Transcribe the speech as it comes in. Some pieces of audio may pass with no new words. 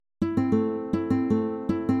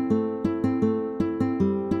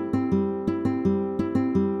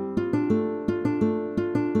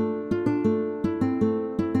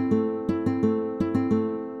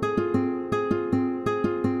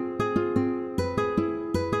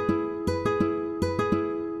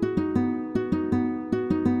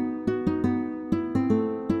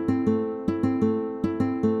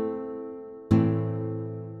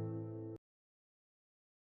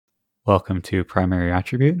Welcome to Primary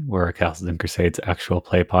Attribute. We're a Castles and Crusades actual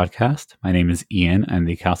play podcast. My name is Ian. I'm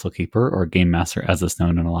the Castle Keeper, or Game Master as it's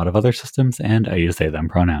known in a lot of other systems, and I use they, them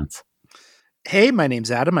pronouns. Hey, my name's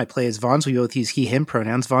Adam. I play as Vons. We both use he, him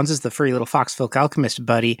pronouns. Vons is the furry little foxfolk alchemist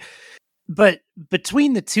buddy. But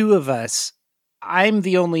between the two of us, I'm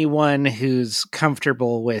the only one who's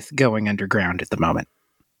comfortable with going underground at the moment.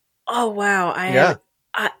 Oh, wow.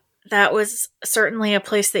 That was certainly a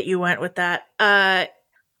place that you went with that.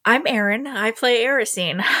 I'm Erin. I play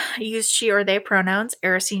Erisine. I use she or they pronouns.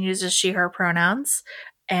 Erisine uses she, her pronouns.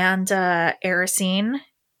 And Erisine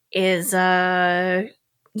is,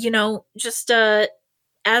 just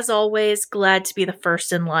as always, glad to be the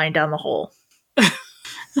first in line down the hole.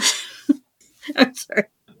 I'm sorry.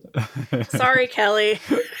 Sorry, Kelly.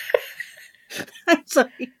 I'm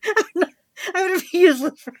sorry. I'm going to be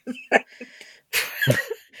useless for that.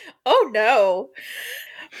 Oh, no.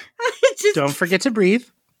 Don't forget to breathe.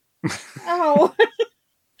 Oh.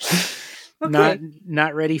 Okay.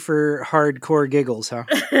 Not ready for hardcore giggles, huh?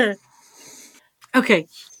 Okay.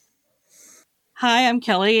 Hi, I'm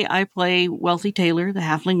Kelly. I play Wealthy Taylor, the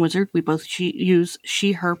halfling wizard. We both use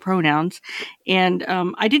she, her pronouns. And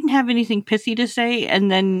I didn't have anything pithy to say,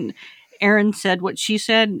 and then Erin said what she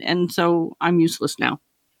said, and so I'm useless now.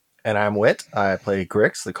 And I'm Wit. I play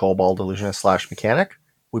Grix, the Kobold illusionist / mechanic.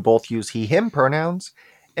 We both use he, him pronouns,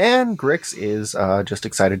 and Grix is just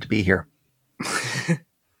excited to be here. If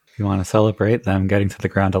you want to celebrate them getting to the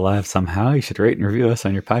ground alive somehow, you should rate and review us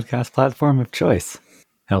on your podcast platform of choice.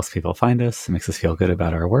 Helps people find us, makes us feel good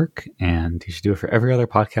about our work, and you should do it for every other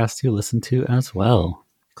podcast you listen to as well.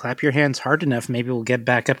 Clap your hands hard enough, maybe we'll get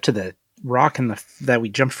back up to the rock that we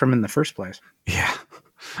jumped from in the first place. Yeah.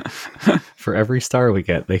 For every star we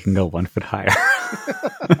get, they can go 1 foot higher.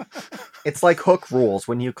 It's like Hook rules.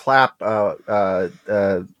 When you clap,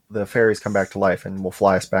 the fairies come back to life and will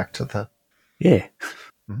fly us back to the... Yeah.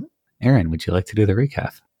 Mm-hmm. Erin, would you like to do the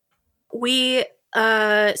recap? We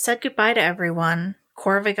said goodbye to everyone.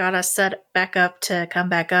 Corva got us set back up to come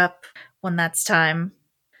back up when that's time.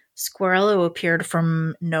 Squirrello appeared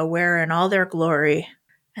from nowhere in all their glory.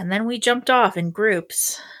 And then we jumped off in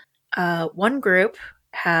groups. One group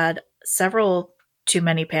had several too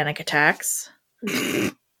many panic attacks.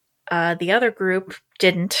 The other group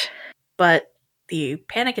didn't, but the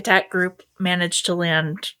panic attack group managed to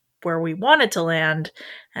land where we wanted to land,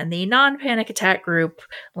 and the non-panic attack group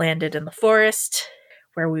landed in the forest,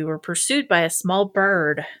 where we were pursued by a small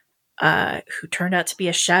bird, who turned out to be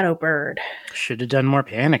a shadow bird. Should have done more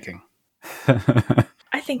panicking.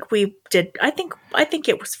 I think we did. I think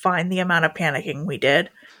it was fine, the amount of panicking we did.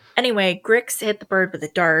 Anyway, Grix hit the bird with a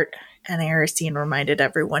dart, and Erisine reminded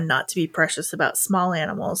everyone not to be precious about small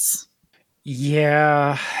animals.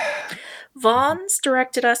 Yeah. Vons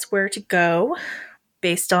directed us where to go,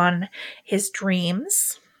 based on his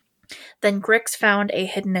dreams. Then Grix found a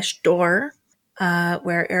hiddenish door,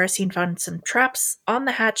 where Erisine found some traps on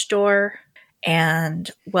the hatch door,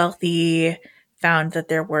 and Wealthy found that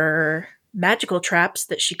there were magical traps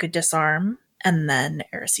that she could disarm, and then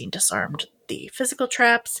Erisine disarmed the physical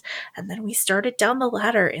traps, and then we started down the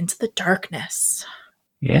ladder into the darkness.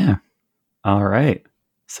 Yeah. All right.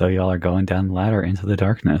 So y'all are going down the ladder into the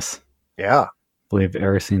darkness. Yeah. I believe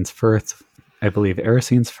Erisine's first,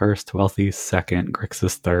 Wealthy's second,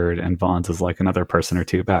 Grix's third, and Vons is like another person or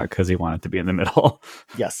two back because he wanted to be in the middle.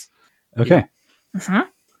 Yes. Okay. Mm-hmm.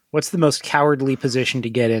 What's the most cowardly position to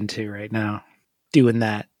get into right now? Doing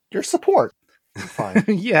that. Your support. Fine.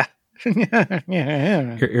 Yeah.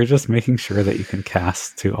 Yeah. You're just making sure that you can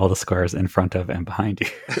cast to all the squares in front of and behind you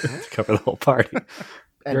to cover the whole party.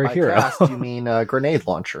 And You're a by hero. cast, you mean a grenade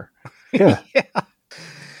launcher. Yeah.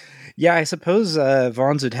 Yeah, I suppose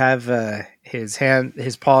Vons would have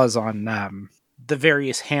his paws on the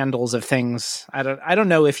various handles of things. I don't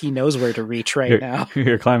know if he knows where to reach now.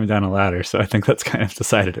 You're climbing down a ladder, so I think that's kind of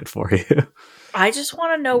decided it for you. I just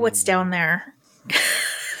want to know what's down there.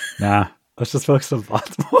 Nah, let's just focus on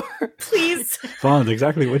Vons more. Please. Vons,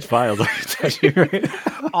 exactly which files are you touching right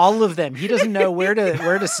now? All of them. He doesn't know where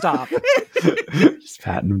to stop. Just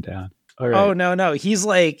patting them down. All right. Oh no,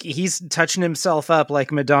 he's touching himself up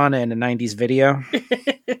like Madonna in a 90s video.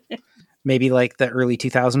 Maybe like the early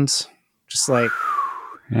 2000s. Just like.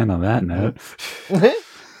 And on that note.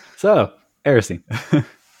 So, Erisine.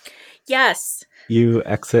 Yes. You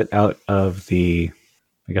exit out of the,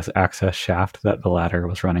 access shaft that the ladder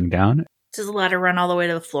was running down. Does the ladder run all the way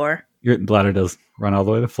to the floor? The ladder does run all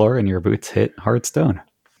the way to the floor, and your boots hit hard stone.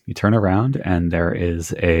 You turn around, and there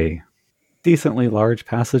is a decently large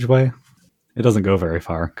passageway. It doesn't go very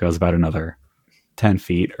far. It goes about another 10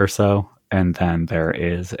 feet or so. And then there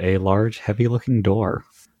is a large, heavy-looking door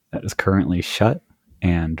that is currently shut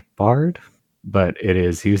and barred, but it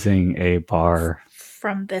is using a bar.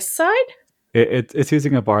 From this side? It's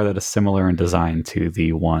using a bar that is similar in design to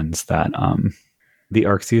the ones that the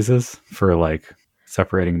Arcs uses for like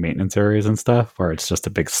separating maintenance areas and stuff, where it's just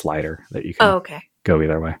a big slider that you can Okay. go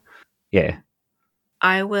either way. Yeah.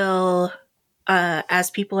 I will,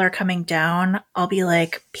 as people are coming down, I'll be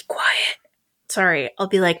like, be quiet. Sorry, I'll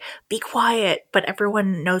be like, be quiet, but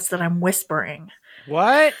everyone knows that I'm whispering.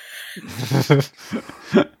 What?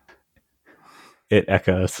 It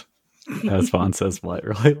echoes as Vaughn says what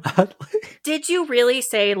really loudly. Did you really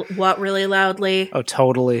say what really loudly? Oh,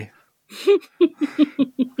 totally.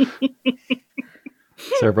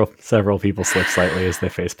 Several people slip slightly as they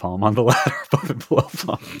facepalm on the ladder above and below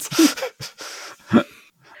Vaughn's.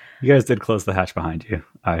 You guys did close the hatch behind you,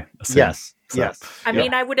 I assume. Yes. So, Yes. I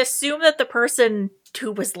mean, I would assume that the person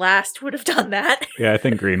who was last would have done that. Yeah, I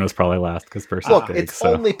think Green was probably last because Percy's Look, big. it's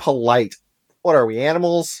So. only polite. What are we,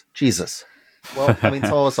 animals? Jesus. Well, I mean,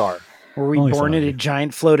 some of us are. Were we Only born in some. a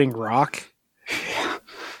giant floating rock?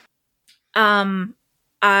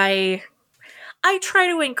 I try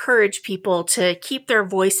to encourage people to keep their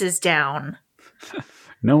voices down.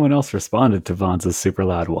 No one else responded to Vaughn's super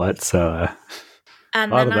loud what, so a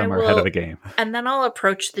And lot then of them are ahead of the game. And then I'll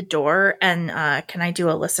approach the door and can I do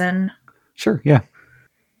a listen? Sure, yeah.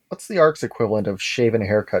 What's the Ark's equivalent of shaving a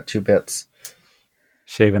haircut 2 bits?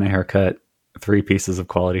 Shaving a haircut, 3 pieces of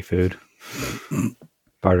quality food.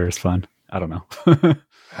 Barter is fun. I don't know. I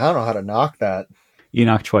don't know how to knock that. You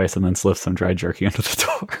knock twice and then slip some dry jerky under the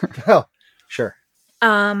door. Oh, sure.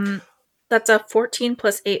 That's a 14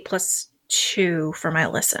 plus 8 plus 2 for my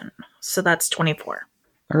listen. So that's 24.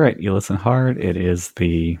 All right, you listen hard. It is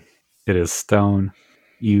stone.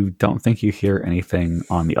 You don't think you hear anything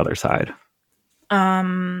on the other side.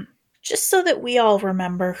 Just so that we all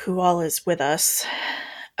remember who all is with us.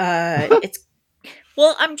 It's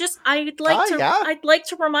well, I'd like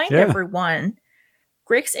to remind Yeah. everyone.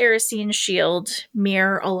 Grix, Erisine, Shield,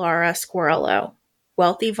 Mir, Alara, Squirrello,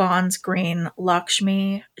 Wealthy, Vaughn's, Green,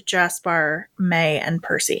 Lakshmi, Jaspar, May, and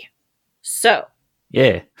Percy. So,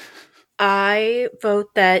 Yeah. I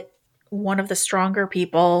vote that one of the stronger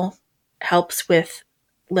people helps with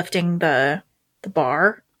lifting the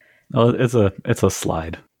bar. Oh, it's a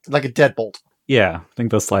slide. Like a deadbolt. Yeah, I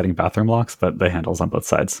think those sliding bathroom locks, but the handle's on both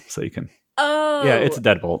sides, so you can. Oh, Yeah, it's a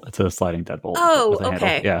deadbolt. It's a sliding deadbolt. Oh, with a handle.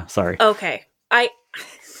 okay. Yeah, sorry. Okay.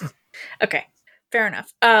 Okay, fair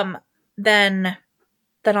enough. Then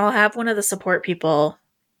I'll have one of the support people,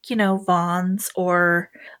 Vaughn's or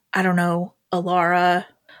I don't know, Alara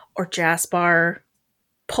or Jaspar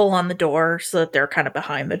pull on the door so that they're kind of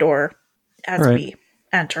behind the door as Right. we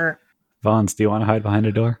enter. Vaughn's, do you want to hide behind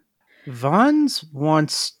a door? Vaughn's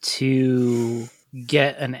wants to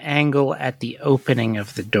get an angle at the opening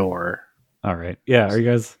of the door. All right. Yeah,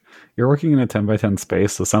 you're working in a 10 by 10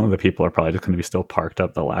 space, so some of the people are probably just going to be still parked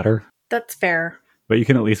up the ladder. That's fair. But you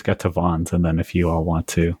can at least get to Vaughn's, and then if you all want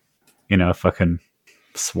to, fucking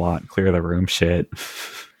SWAT, clear the room shit.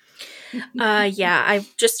 Yeah, I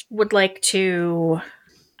just would like to.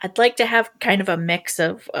 I'd like to have kind of a mix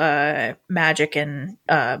of magic and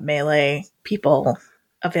melee people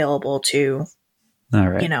available to, All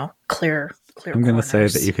right. clear. I'm going to say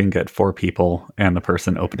corners. that you can get 4 people and the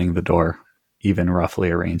person opening the door even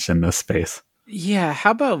roughly arranged in this space. Yeah,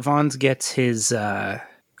 how about Vaughn's gets his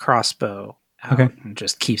crossbow out Okay. and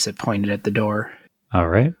just keeps it pointed at the door? All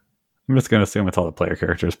right. I'm just going to assume it's all the player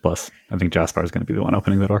characters, plus I think Jaspar is going to be the one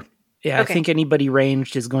opening the door. Yeah, Okay. I think anybody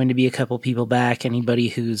ranged is going to be a couple people back. Anybody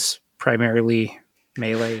who's primarily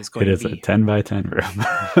melee is going It is to a be 10 by 10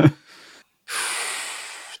 room.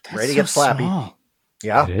 That's Ready to get slappy. small.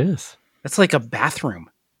 Yeah. It is. That's like a bathroom.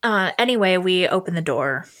 Anyway, we open the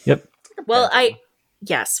door. Yep. Well,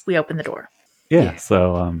 yes, we open the door. Yeah.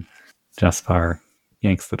 So Jaspar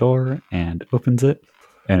yanks the door and opens it,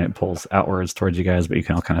 and it pulls outwards towards you guys, but you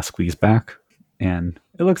can all kind of squeeze back. And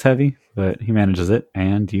it looks heavy, but he manages it,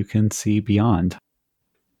 and you can see beyond.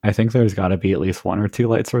 I think there's got to be at least 1 or 2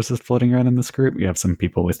 light sources floating around in this group. You have some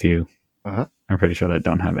people with you. Uh-huh. I'm pretty sure that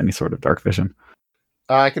don't have any sort of dark vision.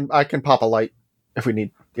 I can pop a light if we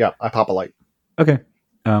need. Yeah, I pop a light. Okay.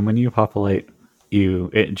 When you populate,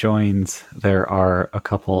 it joins. There are a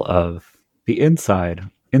couple of the inside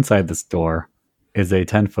this door is a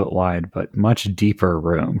 10-foot wide but much deeper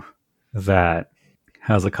room that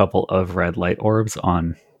has a couple of red light orbs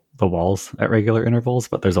on the walls at regular intervals,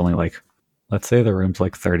 but there's only let's say the room's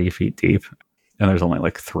 30 feet deep, and there's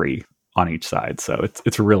only 3 on each side, so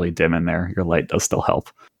it's really dim in there. Your light does still help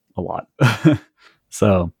a lot.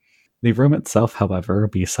 So the room itself, however,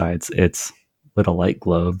 besides its little light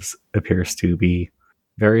globes, appears to be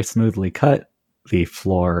very smoothly cut. The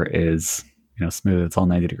floor is, smooth. It's all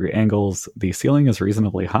 90-degree angles. The ceiling is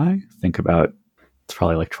reasonably high. Think about, it's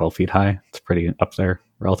probably like 12 feet high. It's pretty up there,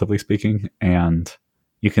 relatively speaking. And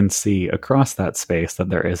you can see across that space that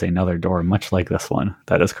there is another door, much like this one,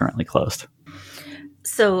 that is currently closed.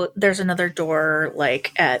 So there's another door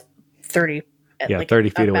like at 30. 30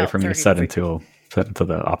 feet away from you, set into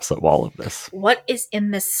the opposite wall of this. What is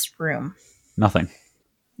in this room? Nothing.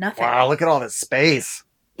 Nothing. Wow, look at all this space.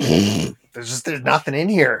 There's nothing in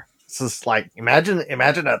here. This is like, imagine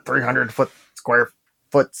a 300 square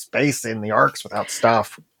foot space in the Arks without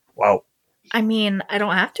stuff. Wow. I mean, I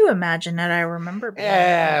don't have to imagine it. I remember being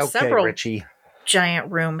in several Richie.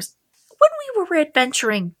 giant rooms when we were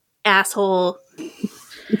adventuring, asshole.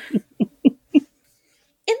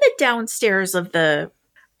 in the downstairs of the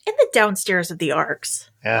Arks.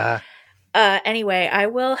 Yeah. Anyway, I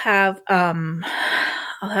will have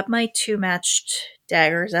I'll have my 2 matched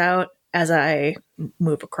daggers out as I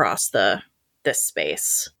move across this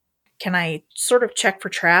space. Can I sort of check for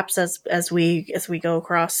traps as we go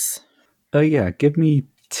across? Give me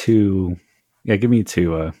 2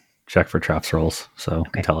 check for traps rolls. So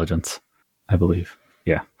Okay. Intelligence, I believe.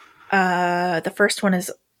 Yeah. The first one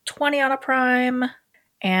is 20 on a prime,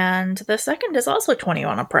 and the second is also 20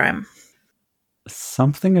 on a prime.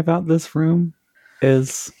 Something about this room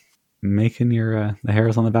is making your the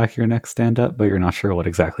hairs on the back of your neck stand up, but you're not sure what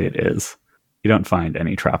exactly it is. You don't find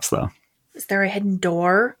any traps, though. Is there a hidden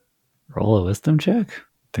door? Roll a wisdom check.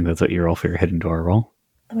 I think that's what you roll for your hidden door roll.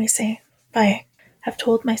 Let me see. If I have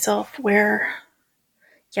told myself where...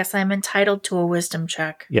 Yes, I'm entitled to a wisdom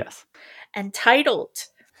check. Yes. Entitled!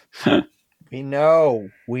 We know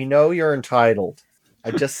you're entitled.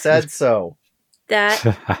 I just said so.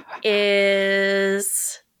 That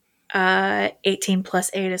is 18 plus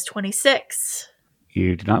 8 is 26.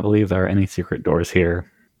 You do not believe there are any secret doors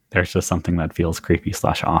here. There's just something that feels creepy /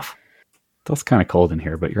 off. It's kind of cold in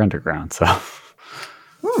here, but you're underground, so...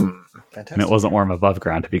 Fantastic. And it wasn't warm above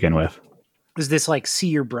ground to begin with. Is this like see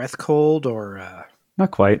your breath cold or?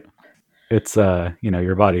 Not quite. It's,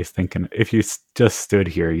 your body's thinking, if you just stood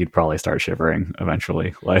here, you'd probably start shivering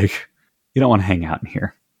eventually. Like, you don't want to hang out in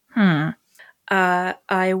here.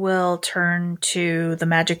 I will turn to the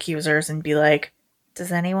magic users and be like,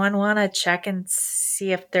 does anyone want to check and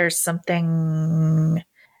see if there's something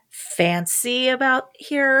fancy about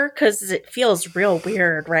here? Because it feels real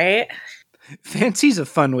weird, right? Fancy's a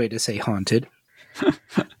fun way to say haunted.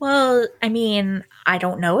 Well, I mean, I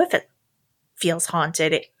don't know if it feels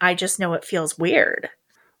haunted. I just know it feels weird.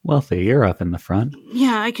 Wealthy, you're up in the front.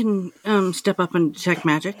 Yeah, I can step up and detect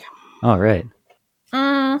magic. All right.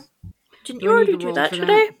 Didn't Do you I need already to do roll that for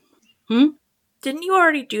today? that? Didn't you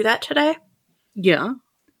already do that today? Yeah.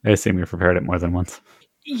 I assume you prepared it more than once.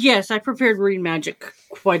 Yes, I prepared read magic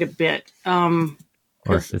quite a bit. Or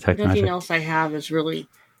 'Cause detect nothing magic. else I have is really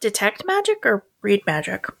Detect magic or read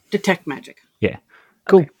magic? detect magic. Yeah.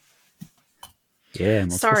 Cool. Okay. Yeah.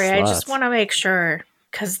 multiple Sorry, I just slots. want to make sure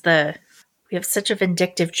because we have such a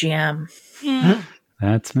vindictive GM. Yeah.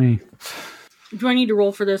 That's me. Do I need to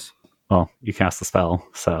roll for this? Well, you cast the spell,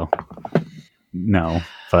 so no,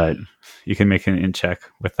 but you can make an int check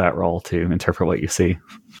with that roll to interpret what you see.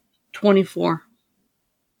 24.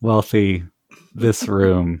 Wealthy, this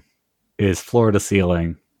room is floor to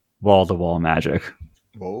ceiling, wall to wall magic.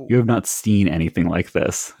 Whoa. You have not seen anything like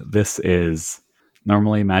this. This is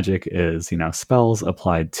normally magic is, spells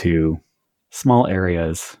applied to small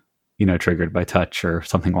areas, triggered by touch or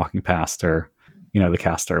something walking past or, the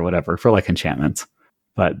caster or whatever for like enchantments.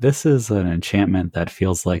 But this is an enchantment that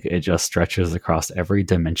feels like it just stretches across every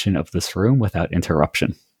dimension of this room without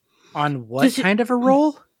interruption. On what kind of a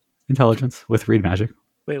roll? Intelligence with read magic.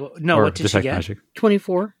 Wait, no, or what did she detect get? magic.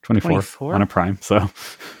 24. 24 on a prime, so...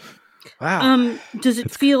 Wow. Does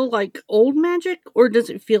it feel like old magic, or does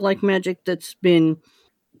it feel like magic that's been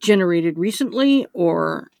generated recently,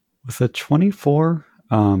 or... With a 24...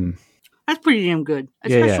 That's pretty damn good,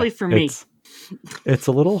 especially for me. It's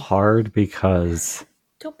a little hard because...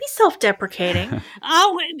 Don't be self-deprecating.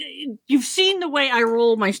 Oh, you've seen the way I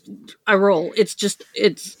roll I roll. It's just,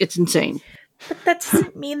 it's insane. But that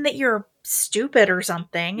doesn't mean that you're stupid or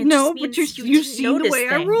something. It No, just but means you've didn't seen the notice way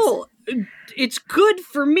I things. roll. It's good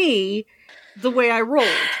for me, the way I roll.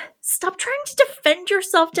 Stop trying to defend your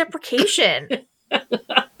self-deprecation.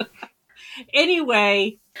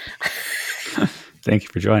 Anyway. Thank you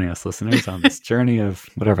for joining us, listeners, on this journey of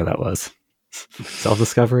whatever that was.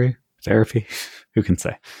 Self-discovery? Therapy? Who can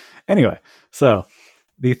say? Anyway, so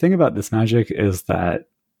the thing about this magic is that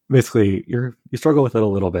basically you struggle with it a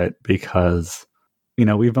little bit because,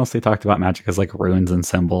 we've mostly talked about magic as like runes and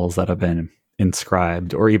symbols that have been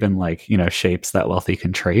inscribed, or even like, shapes that Wealthy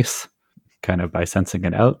can trace kind of by sensing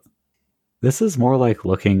it out. This is more like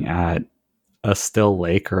looking at a still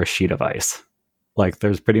lake or a sheet of ice. Like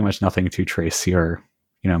there's pretty much nothing to trace your,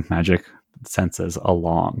 magic senses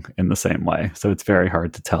along in the same way. So it's very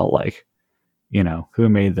hard to tell, like, who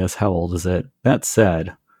made this? How old is it? That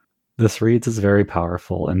said, this reads as very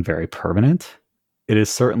powerful and very permanent. It is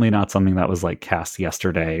certainly not something that was like cast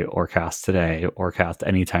yesterday or cast today or cast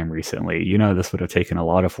anytime recently. This would have taken a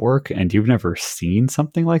lot of work, and you've never seen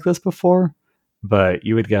something like this before, but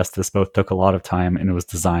you would guess this both took a lot of time and it was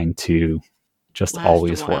designed to just Last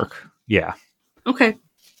always a while. work. Yeah. Okay.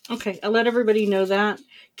 I'll let everybody know that.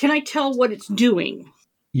 Can I tell what it's doing?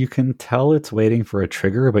 You can tell it's waiting for a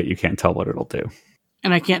trigger, but you can't tell what it'll do.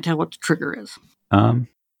 And I can't tell what the trigger is.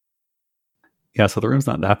 Yeah, so the room's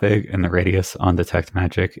not that big, and the radius on Detect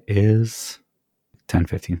Magic is 10,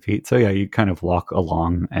 15 feet. So yeah, you kind of walk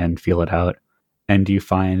along and feel it out. And you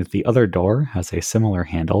find the other door has a similar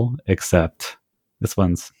handle, except this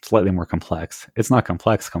one's slightly more complex. It's not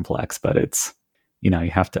complex, but it's, you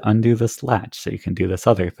have to undo this latch so you can do this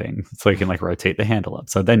other thing. So you can like rotate the handle up.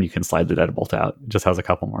 So then you can slide the deadbolt out. It just has a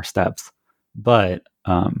couple more steps. But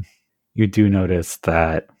you do notice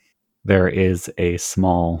that there is a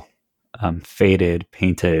small faded,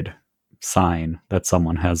 painted sign that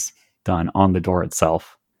someone has done on the door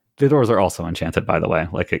itself. The doors are also enchanted, by the way.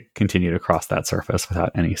 Like it continued across that surface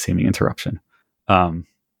without any seeming interruption.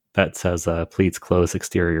 That says, please close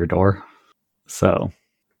exterior door. So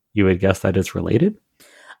you would guess that is related?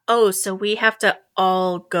 Oh, so we have to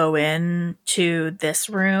all go in to this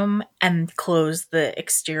room and close the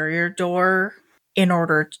exterior door in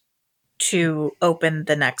order to open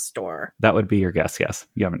the next door. That would be your guess, yes.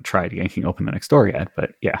 You haven't tried yanking open the next door yet,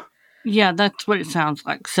 but yeah. Yeah, that's what it sounds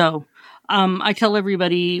like. So I tell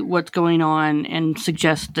everybody what's going on and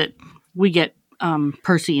suggest that we get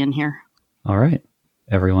Percy in here. All right.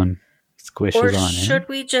 Everyone squishes Or on in. should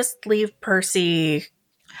we just leave Percy?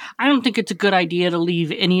 I don't think it's a good idea to leave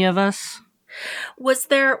any of us. Was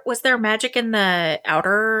there magic in the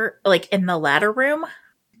outer, like in the ladder room?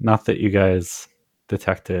 Not that you guys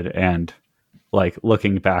detected, and like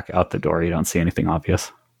looking back out the door, you don't see anything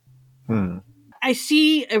obvious. I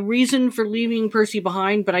see a reason for leaving Percy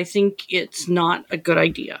behind, but I think it's not a good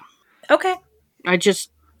idea. Okay. I'm just.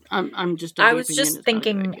 I was just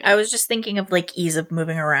thinking of like ease of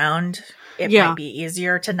moving around. It might be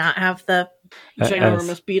easier to not have the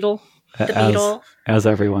ginormous beetle. Beetle. As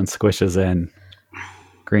everyone squishes in,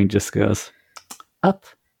 Green just goes up,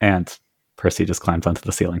 and Percy just climbs onto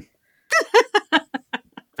the ceiling.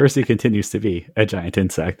 Percy continues to be a giant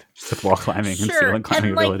insect with wall climbing and ceiling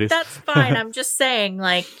climbing abilities. That's fine. I'm just saying,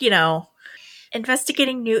 like,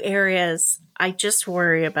 investigating new areas. I just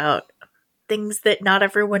worry about things that not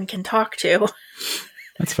everyone can talk to.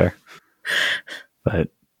 That's fair. But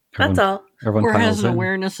that's all. Everyone or piles has an in.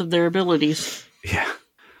 awareness of their abilities. Yeah.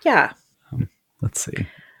 Yeah. Let's see.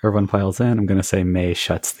 Everyone piles in. I'm going to say May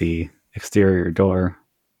shuts the exterior door,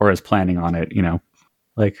 or is planning on it.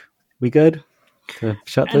 Like, we good to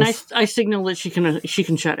shut And this? I signal that she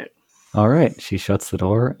can shut it. All right. She shuts the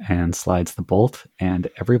door and slides the bolt, and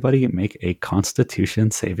everybody make a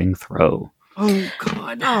Constitution saving throw. Oh,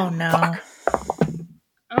 God. Oh, no. Fuck.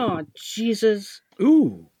 Oh, Jesus.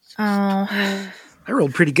 Ooh, Oh, I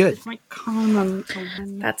rolled pretty good. My con.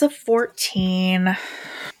 that's a 14.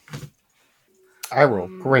 I roll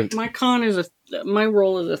great. My con is my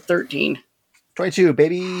roll is a 13. 22,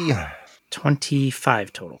 baby.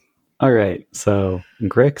 25 total. All right. So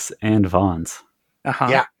Grix and Vons, Uh-huh.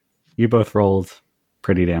 Yeah. you both rolled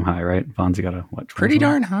pretty damn high, right? Vons, you got a what? Pretty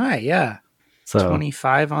 21? darn high, yeah. So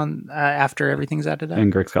 25 on after everything's added up.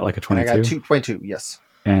 and Grix got like a And I 22, got 22, yes.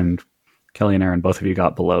 and Kelly and Aaron, both of you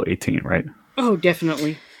got below 18, right? Oh,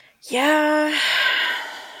 definitely. Yeah.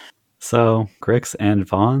 So Grix and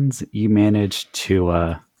Vons, you managed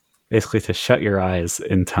to basically to shut your eyes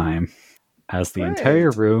in time as the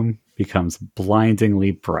entire room becomes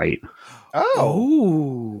blindingly bright. Oh.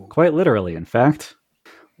 Ooh. Quite literally, in fact.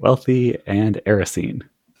 Wealthy and Erisine,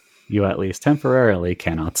 you at least temporarily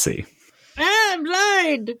cannot see. I'm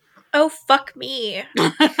blind. Oh, fuck me.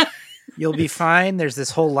 You'll be fine. There's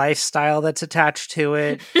this whole lifestyle that's attached to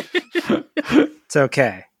it. It's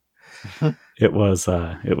okay. It was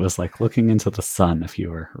like looking into the sun if you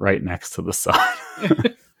were right next to the sun.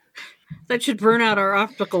 That should burn out our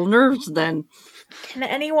optical nerves then. Can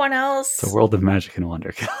anyone else? It's a world of magic and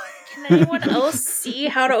wonder, Kelly. Can anyone else see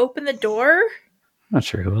how to open the door? Not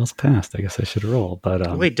sure who else passed. I guess I should roll,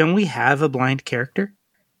 but Wait, don't we have a blind character?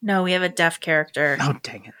 No, we have a deaf character. Oh,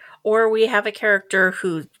 dang it. Or we have a character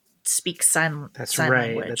who speaks sign That's sign right.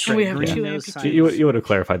 language. That's And right. we have Green two knows amputees. sign You would have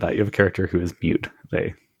clarified that. You have a character who is mute.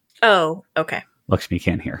 Oh, okay. Lakshmi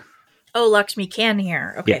can't hear. Oh, Lakshmi can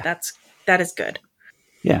hear. Okay, Yeah. that is good.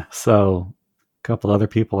 Yeah, so a couple other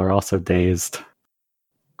people are also dazed.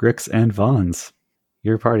 Grix and Vons.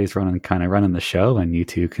 Your party's kind of running the show, and you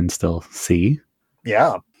two can still see.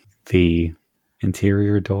 Yeah. The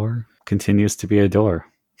interior door continues to be a door.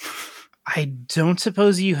 I don't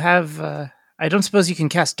suppose you have. I don't suppose you can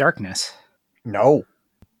cast darkness. No.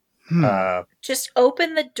 Hmm. Just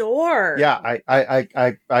open the door. Yeah,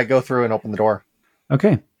 I go through and open the door.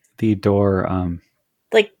 Okay. The door,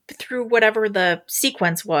 Like through whatever the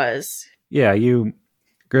sequence was. yeah,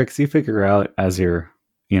 Grix, you figure out as you're,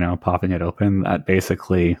 popping it open that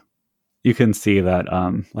basically you can see that,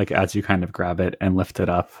 as you kind of grab it and lift it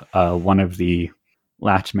up, one of the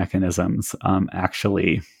latch mechanisms,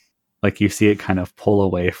 actually, you see it kind of pull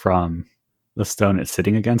away from the stone it's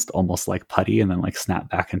sitting against, almost like putty, and then snap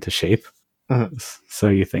back into shape. Mhm. So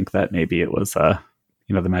you think that maybe it was, the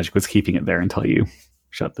magic was keeping it there until you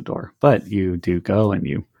shut the door. But you do go and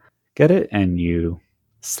you get it and you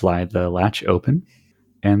slide the latch open,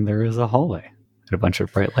 and there is a hallway and a bunch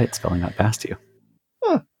of bright lights spilling out past you.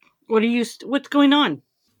 What's going on?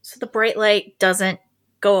 So the bright light doesn't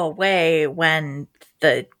go away when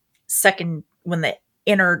the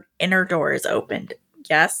inner door is opened.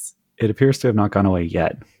 Yes? It appears to have not gone away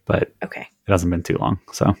yet, but Okay. it hasn't been too long.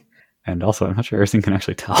 So, and also, I'm not sure Arsene can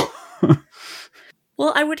actually tell.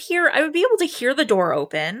 Well, I would be able to hear the door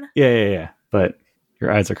open. Yeah. But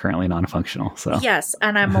your eyes are currently non-functional. So, Yes,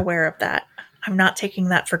 and I'm aware of that. I'm not taking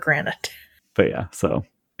that for granted. but yeah, so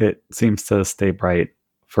it seems to stay bright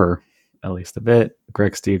for at least a bit.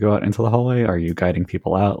 Grix, do you go out into the hallway? Are you guiding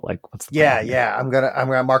people out? What's the plan here? Yeah. I'm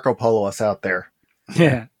gonna Marco Polo us out there.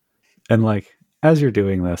 Yeah. And as you're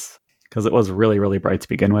doing this, because it was really, really bright to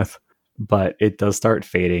begin with, but it does start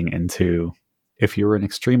fading into if you were an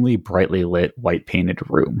extremely brightly lit, white painted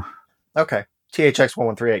room. Okay. THX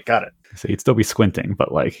 1138. Got it. So you'd still be squinting, but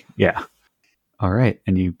yeah. All right.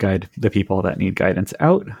 And you guide the people that need guidance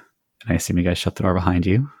out. And I assume you guys shut the door behind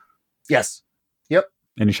you. Yes.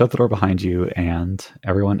 And you shut the door behind you, and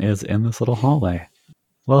everyone is in this little hallway.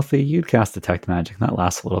 Wealthy, you'd cast Detect Magic. That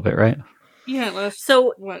lasts a little bit, right? Yeah.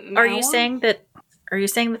 So An Are hour? you saying that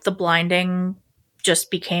the blinding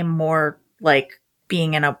just became more like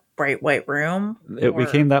being in a bright white room? It Or-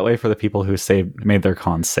 became that way for the people who made their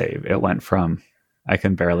con save. It went from I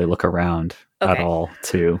can barely look around at Okay. all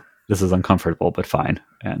to this is uncomfortable but fine.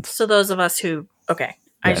 And So those of us who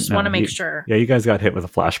I Yeah, just no, want to make you- sure. yeah, you guys got hit with a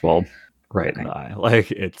flashbulb right in Okay. the eye.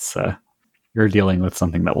 It's you're dealing with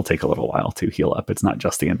something that will take a little while to heal up. It's not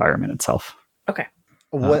just the environment itself.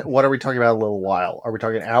 What are we talking about? A little while? Are we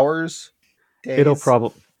talking hours? Days?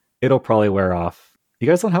 It'll probably wear off. You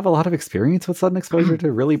guys don't have a lot of experience with sudden exposure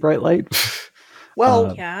to really bright light.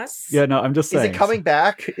 Well, Yes. Yeah, no, I'm just is saying. it coming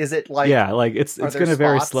back? Is it it's are it's there going to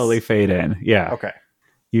very spots? slowly fade in. Yeah. Okay.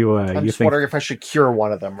 You I'm you just think wondering if I should cure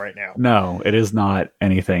one of them right now. no, it is not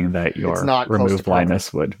anything that your It's not close to removed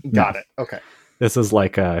blindness would. Got no. it. Okay. This is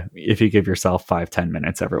if you give yourself 5-10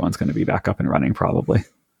 minutes, everyone's going to be back up and running probably.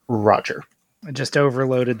 Roger. I just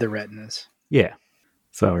overloaded the retinas. Yeah.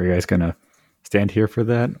 So are you guys going to stand here for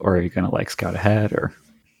that, or are you going to scout ahead, or?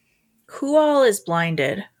 Who all is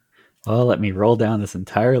blinded? Well, let me roll down this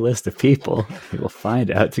entire list of people. We will find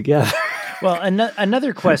out together. Well,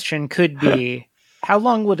 another question could be, how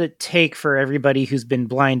long would it take for everybody who's been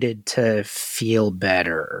blinded to feel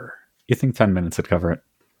better? You think 10 minutes would cover it?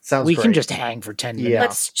 Sounds We great. can just hang for 10 minutes. Yeah.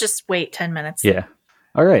 Let's just wait 10 minutes. Yeah.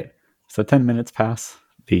 All right. So 10 minutes pass.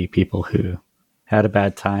 The people who had a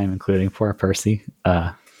bad time, including poor Percy,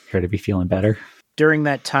 appear to be feeling better. During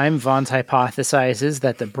that time, Vons hypothesizes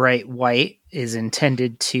that the bright white is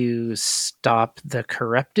intended to stop the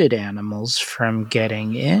corrupted animals from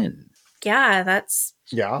getting in. Yeah, that's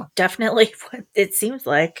Yeah. definitely what it seems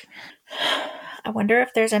like. I wonder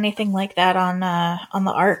if there's anything like that on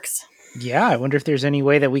the arcs. Yeah, I wonder if there's any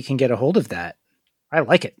way that we can get a hold of that. I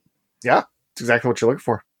like it. It's exactly what you're looking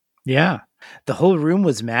for. Yeah. The whole room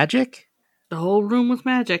was magic? The whole room was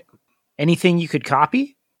magic. Anything you could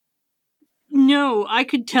copy? No, I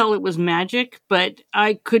could tell it was magic, but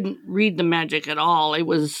I couldn't read the magic at all. It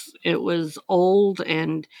was old,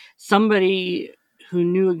 and somebody who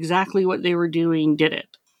knew exactly what they were doing did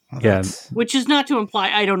it. Well, Yeah. that's- Which is not to imply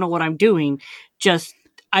I don't know what I'm doing, just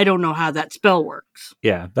I don't know how that spell works.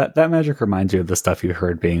 Yeah, that magic reminds you of the stuff you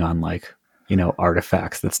heard being on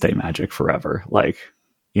artifacts that stay magic forever.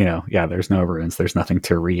 There's no runes, there's nothing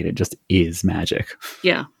to read. It just is magic.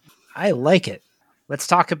 Yeah. I like it. Let's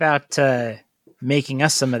talk about making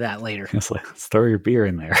us some of that later. It's like, let's throw your beer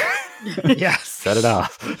in there. Yeah. Set it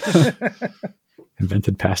off.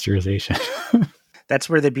 Invented pasteurization. That's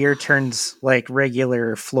where the beer turns like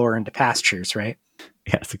regular floor into pastures, right?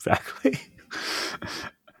 Yes, exactly.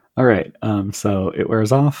 All right. So it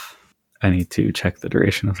wears off. I need to check the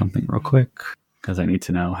duration of something real quick because I need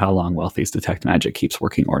to know how long Wealthy's detect magic keeps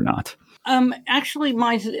working or not. Actually,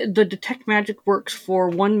 the detect magic works for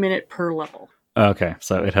 1 minute per level. Okay,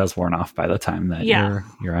 so it has worn off by the time that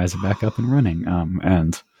your eyes are back up and running.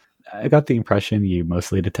 And I got the impression you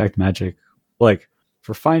mostly detect magic. Like,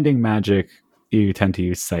 for finding magic, you tend to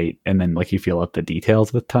use sight, and then like you feel out the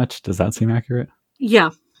details with touch. Does that seem accurate?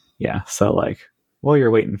 Yeah. Yeah, so like, while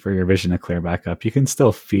you're waiting for your vision to clear back up, you can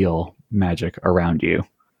still feel magic around you.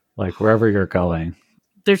 Like, wherever you're going.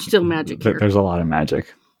 There's still magic here. There's a lot of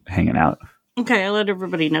magic hanging out. Okay, I let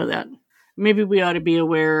everybody know that. Maybe we ought to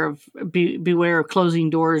beware of closing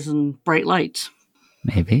doors and bright lights.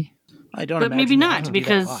 Maybe. I don't. But maybe not,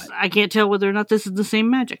 because I can't tell whether or not this is the same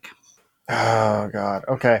magic. Oh God.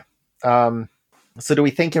 Okay. So do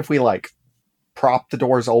we think if we like prop the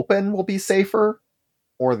doors open, we'll be safer,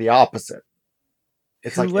 or the opposite?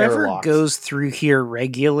 It's whoever like goes through here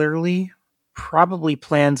regularly probably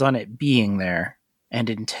plans on it being there and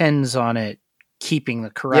intends on it keeping the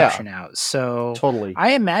corruption out. So totally.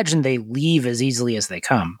 I imagine they leave as easily as they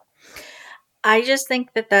come. I just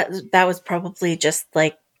think that was probably just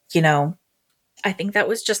like, I think that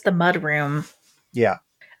was just the mud room. Yeah.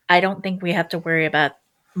 I don't think we have to worry about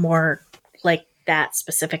more like that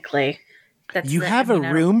specifically. You have a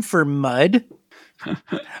room for mud?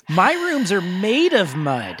 My rooms are made of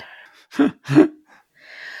mud.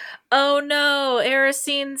 Oh no,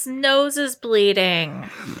 Erisine's nose is bleeding.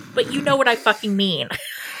 But you know what I fucking mean.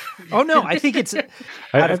 Oh no, I think it's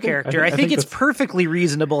out of character. I think it's perfectly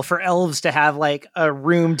reasonable for elves to have like a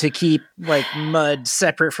room to keep like mud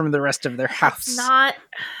separate from the rest of their house. It's not.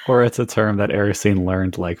 Or it's a term that Erisine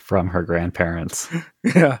learned like from her grandparents.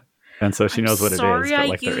 Yeah. And so she knows what it is. Sorry,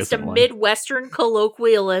 I used a Midwestern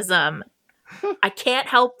colloquialism. I can't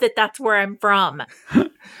help that that's where I'm from.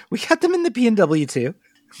 We got them in the PNW too.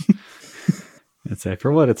 I'd say,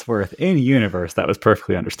 for what it's worth, in universe, that was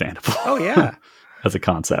perfectly understandable. Oh, yeah. As a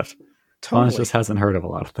concept. Totally. Vons just hasn't heard of a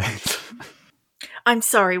lot of things. I'm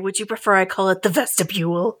sorry, would you prefer I call it the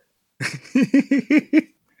vestibule?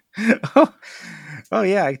 Oh,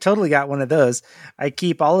 yeah, I totally got one of those. I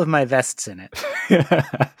keep all of my vests in it.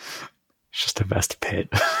 It's just a vest pit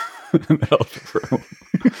in the middle of the room.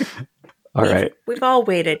 All right. We've all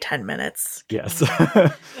waited 10 minutes. Yes.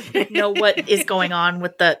 Know what is going on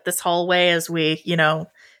with this hallway as we,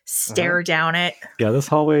 stare down it. Yeah, this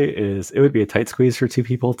hallway it would be a tight squeeze for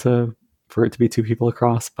for it to be two people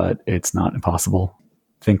across, but it's not impossible.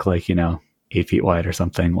 Think like, 8 feet wide or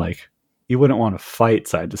something. Like, you wouldn't want to fight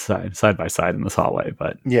side by side in this hallway,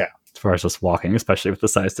 but yeah, as far as just walking, especially with the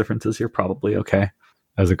size differences, you're probably okay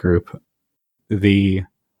as a group. The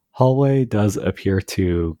hallway does appear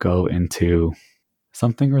to go into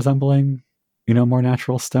something resembling, more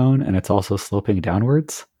natural stone, and it's also sloping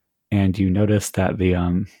downwards. And you notice that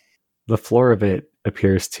the floor of it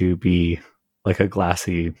appears to be like a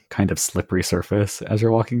glassy, kind of slippery surface as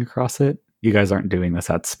you're walking across it. You guys aren't doing this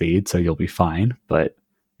at speed, so you'll be fine, but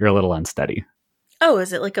you're a little unsteady. Oh,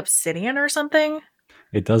 is it like obsidian or something?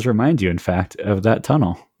 It does remind you, in fact, of that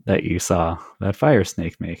tunnel that you saw that fire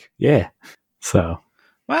snake make. Yeah. So.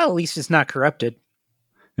 Well, at least it's not corrupted.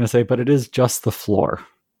 I'm going to say, but it is just the floor.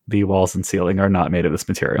 The walls and ceiling are not made of this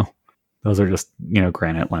material. Those are just,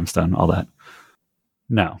 granite, limestone, all that.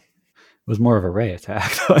 No. It was more of a ray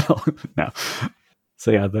attack. No.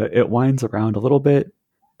 So yeah, it winds around a little bit,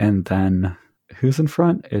 and then who's in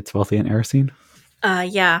front? It's Wealthy and Erisine?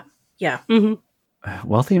 Yeah. Mm-hmm.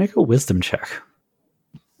 Wealthy, make a wisdom check.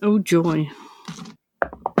 Oh, joy.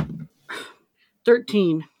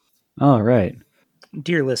 13. All right.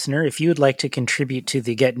 Dear listener, if you would like to contribute to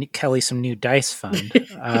the Get Kelly Some New Dice Fund,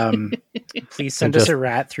 please send us a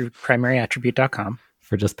rat through primaryattribute.com.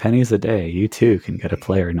 For just pennies a day, you too can get a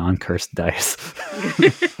player non-cursed dice.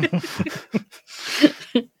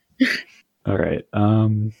 All right.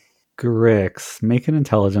 Grix, make an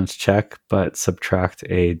intelligence check, but subtract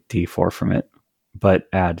a d4 from it, but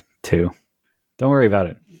add 2. Don't worry about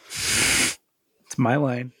it. It's my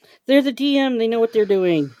line. They're the DM. They know what they're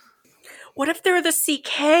doing. What if they're the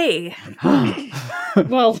CK?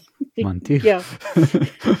 Well, Monty. Yeah.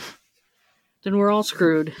 Then we're all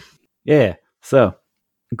screwed. Yeah. So,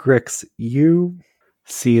 Grix, you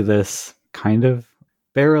see this kind of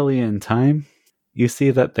barely in time. You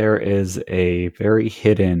see that there is a very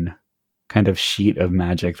hidden kind of sheet of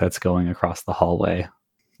magic that's going across the hallway.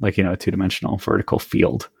 like, a two-dimensional vertical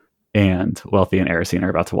field. And Wealthy and Erisine are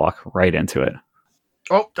about to walk right into it.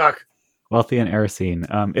 Oh, Doc. Wealthy and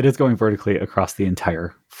Erisine, it is going vertically across the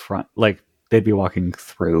entire front. Like, they'd be walking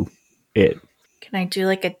through it. Can I do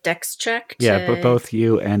like a dex check? Yeah, but both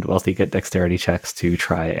you and Wealthy get dexterity checks to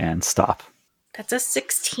try and stop. That's a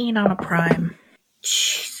 16 on a prime.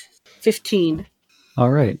 Jeez. 15. All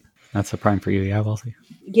right. That's a prime for you, yeah, Wealthy?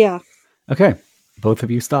 Yeah. Okay. Both of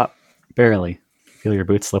you stop. Barely. Feel your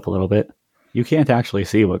boots slip a little bit. You can't actually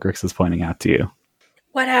see what Grix is pointing out to you.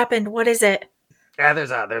 What happened? What is it? Yeah,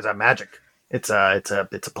 there's a magic. It's a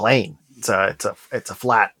plane. It's a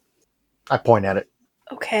flat. I point at it.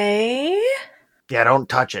 Okay. Yeah, don't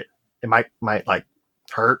touch it. It might like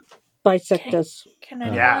hurt. Bisect us. Can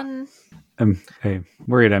anyone... I'm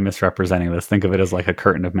worried I'm misrepresenting this. Think of it as like a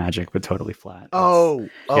curtain of magic, but totally flat. Oh,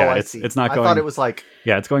 yeah, I see. It's not I going. thought it was like.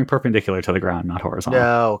 Yeah, it's going perpendicular to the ground, not horizontal.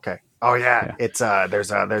 No, okay. Oh yeah, it's there's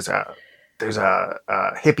a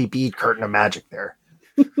hippie bead curtain of magic there.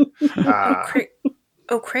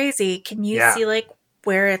 Crazy. Can you Yeah. see like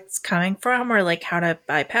where it's coming from or like how to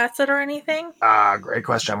bypass it or anything? Great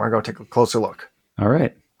question. I'm gonna go take a closer look. All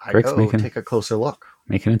right. I Grix, go take a closer look.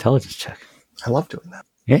 Make an intelligence check. I love doing that.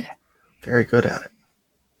 Yeah. Very good at it.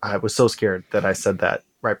 I was so scared that I said that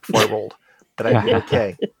right before I rolled that I'd be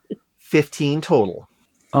okay. 15 total.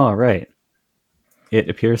 All right.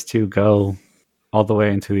 It appears to go all the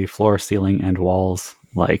way into the floor, ceiling, and walls.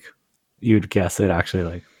 Like you'd guess it actually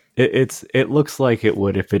like it looks like it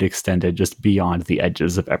would if it extended just beyond the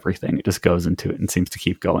edges of everything. It just goes into it and seems to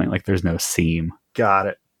keep going. Like there's no seam Got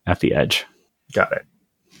it. at the edge. Got it.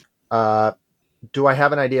 Do I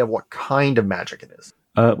have an idea of what kind of magic it is?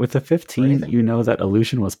 With the 15, Anything. you know that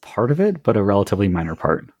illusion was part of it, but a relatively minor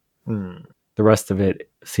part. Hmm. The rest of it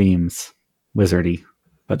seems wizardy,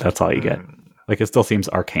 but that's all you get. Like it still seems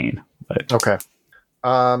arcane, but Okay.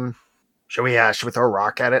 Should we throw a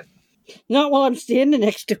rock at it? Not while I'm standing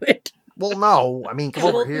next to it. Well, no. I mean,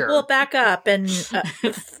 come over here. We'll back up and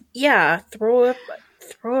throw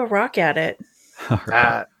a rock at it.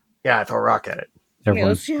 Yeah, throw a rock at it. everyone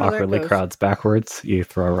let's see how that awkwardly goes. crowds backwards. You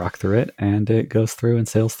throw a rock through it, and it goes through and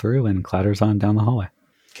sails through and clatters on down the hallway.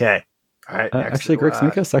 Okay. All right. next Actually, to, Grix,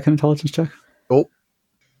 make a second intelligence check. Oh.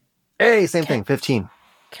 Hey, same thing. 15.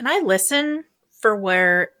 Can I listen for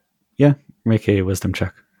where... Yeah, make a wisdom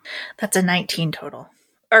check. That's a 19 total.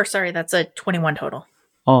 Or sorry, that's a 21 total.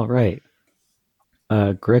 All right.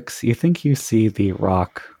 Grix, you think you see the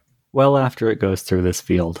rock well after it goes through this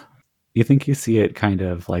field. You think you see it kind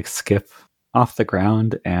of like skip off the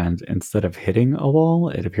ground, and instead of hitting a wall,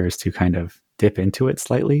 it appears to kind of dip into it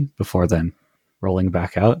slightly before then rolling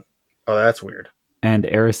back out. Oh, that's weird. And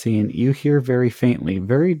Erisine, you hear very faintly,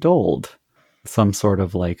 very dulled, some sort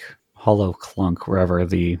of like hollow clunk wherever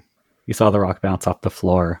you saw the rock bounce off the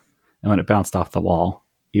floor, and when it bounced off the wall,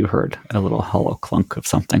 you heard a little hollow clunk of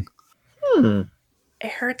something. I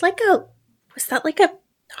heard was that like a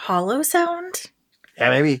hollow sound? Yeah,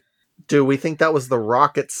 maybe. Do we think that was the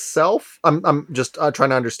rock itself? I'm just trying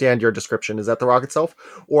to understand your description. Is that the rock itself?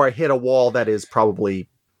 Or I hit a wall that is probably...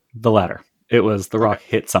 The latter. It was the rock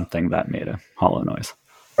hit something that made a hollow noise.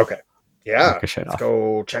 Okay. Yeah. Ricochet Let's off.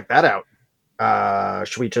 go check that out.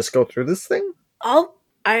 Should we just go through this thing? I'll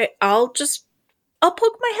poke my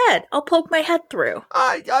head. I'll poke my head through.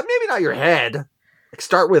 Maybe not your head. Like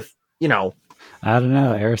start with, I don't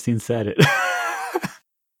know. Erisine said it.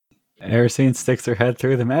 Erisine sticks her head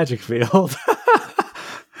through the magic field.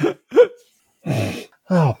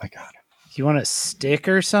 Oh my god. You want a stick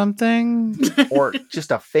or something? Or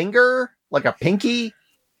just a finger? Like a pinky?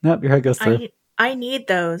 Nope, your head goes through. I need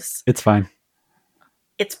those. It's fine.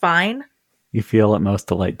 It's fine. You feel at most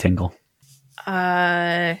a light tingle.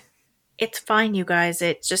 It's fine, you guys.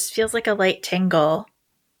 It just feels like a light tingle.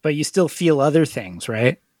 But you still feel other things,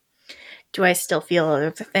 right? Do I still feel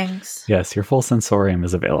other things? Yes, your full sensorium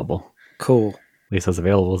is available. Cool. At least as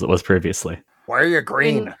available as it was previously. Why are you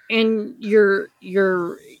green? And your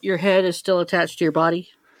head is still attached to your body.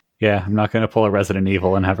 Yeah, I'm not going to pull a Resident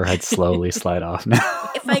Evil and have her head slowly slide off now.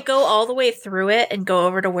 If I go all the way through it and go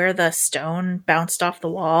over to where the stone bounced off the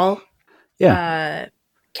wall, Yeah.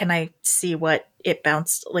 can I see what it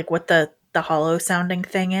bounced, like what the hollow sounding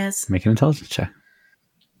thing is? Make an intelligence check.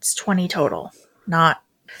 It's 20 total, not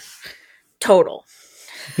total.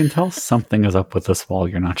 You can tell something is up with this wall.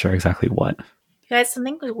 You're not sure exactly what. You guys,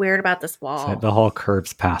 something was weird about this wall. So the hall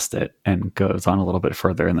curves past it and goes on a little bit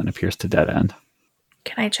further and then appears to dead end.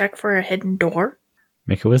 Can I check for a hidden door?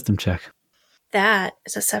 Make a wisdom check. That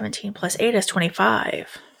is a 17 plus 8 is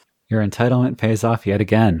 25. Your entitlement pays off yet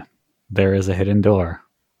again. There is a hidden door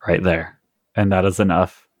right there. And that is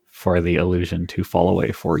enough for the illusion to fall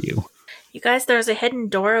away for you. You guys, there's a hidden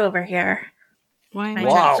door over here. Why am I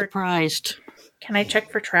Wow. not surprised? Can I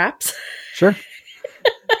check for traps? Sure.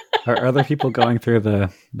 Are other people going through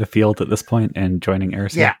the field at this point and joining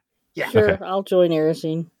Erisine? Yeah. Yeah. Sure, Okay. I'll join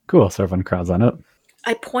Erisine. Cool. So everyone crowds on up.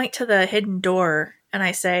 I point to the hidden door and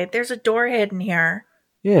I say, there's a door hidden here.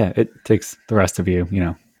 Yeah, it takes the rest of you,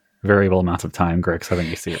 variable amounts of time, Greg, so I think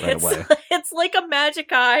you see it right away. It's like a magic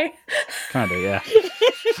eye. Kind of, yeah.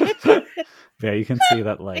 Yeah, you can see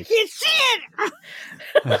that, like, can't see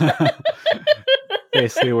it!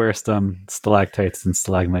 basically where some stalactites and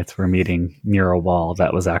stalagmites were meeting near a wall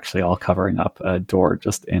that was actually all covering up a door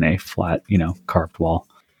just in a flat, carved wall.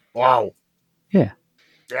 Wow. Yeah.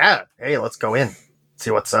 Yeah. Hey, let's go in.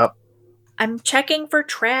 See what's up. I'm checking for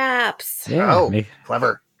traps. Yeah, Oh, make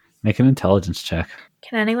clever. an intelligence check.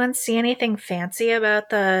 Can anyone see anything fancy about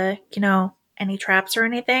the, any traps or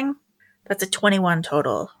anything? That's a 21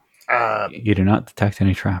 total. You do not detect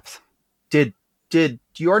any traps. Did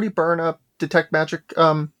you already burn up detect magic,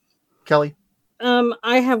 Kelly?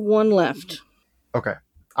 I have one left. Okay.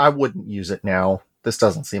 I wouldn't use it now. This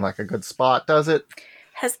doesn't seem like a good spot, does it?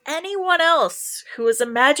 Has anyone else who is a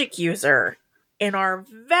magic user in our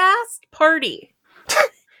vast party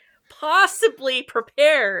possibly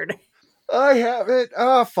prepared? I have it.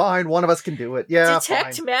 Fine. One of us can do it. Yeah,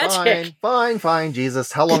 Detect fine. magic. Fine.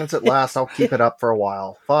 Jesus, how long does it last? I'll keep it up for a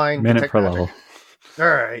while. Fine. Minute detect per magic. level. All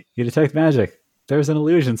right. You detect magic. There's an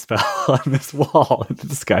illusion spell on this wall. It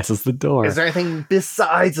disguises the door. Is there anything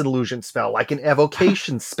besides an illusion spell, like an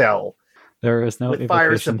evocation spell There is no with fire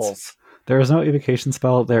evocation symbols? There is no evocation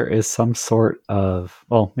spell. There is some sort of...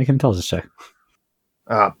 Well, make an intelligence check.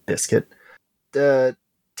 Biscuit.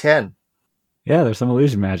 10. Yeah, there's some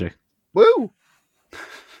illusion magic. Woo!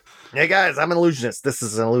 Hey guys, I'm an illusionist. This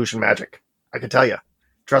is an illusion magic. I can tell you.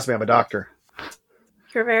 Trust me, I'm a doctor.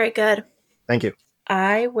 You're very good. Thank you.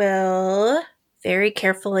 I will very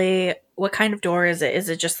carefully... What kind of door is it? Is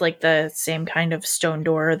it just like the same kind of stone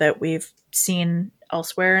door that we've seen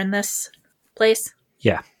elsewhere in this place?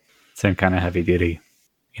 Yeah. Same kind of heavy duty,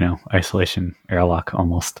 isolation, airlock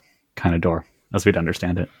almost kind of door, as we'd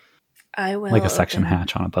understand it. I will Like a section open-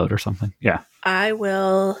 hatch on a boat or something. Yeah. I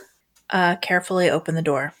will carefully open the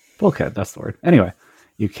door. Bulkhead, that's the word. Anyway,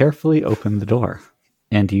 you carefully open the door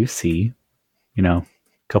and you see, a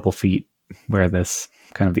couple feet where this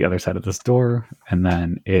kind of the other side of this door, and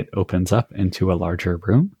then it opens up into a larger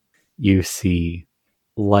room. You see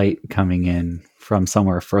light coming in from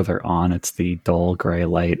somewhere further on. It's the dull gray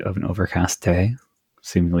light of an overcast day,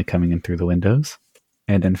 seemingly coming in through the windows.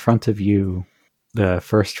 And in front of you, the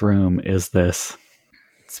first room is this.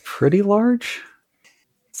 It's pretty large.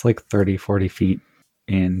 It's like 30, 40 feet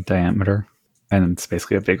in diameter. And it's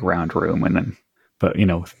basically a big round room. And then, but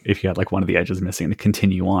if you had like one of the edges missing to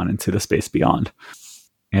continue on into the space beyond.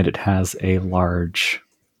 And it has a large,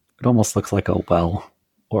 it almost looks like a well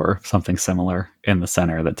or something similar in the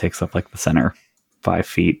center that takes up like the center 5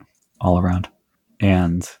 feet all around.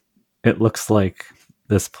 And it looks like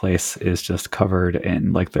this place is just covered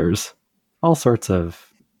in, like, there's all sorts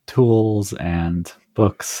of tools and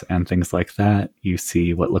books and things like that. You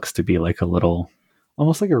see what looks to be like a little,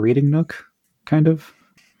 almost like a reading nook, kind of.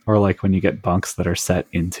 Or like when you get bunks that are set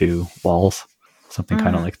into walls, something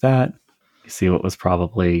kind of like that. You see what was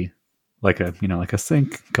probably like a, like a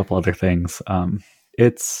sink, a couple other things.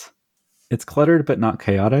 It's cluttered but not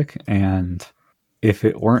chaotic, and if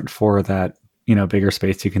it weren't for that, bigger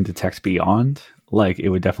space you can detect beyond, like, it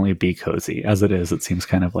would definitely be cozy. As it is, it seems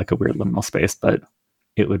kind of like a weird liminal space, but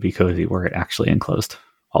it would be cozy were it actually enclosed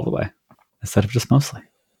all the way instead of just mostly.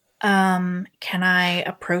 Can I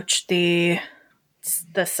approach the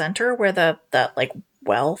center where that like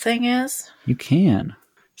well thing is? You can.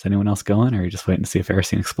 Is anyone else going, or are you just waiting to see if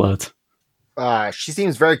Erisine explodes? She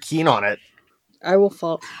seems very keen on it. I will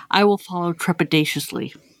follow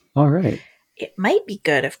trepidatiously. All right. It might be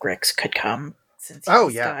good if Grix could come, since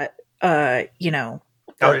he's got,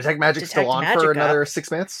 Detect Magic's Detect still on Magic for up. another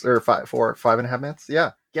 6 minutes? Or 5.5 minutes?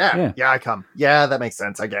 Yeah, I come. Yeah, that makes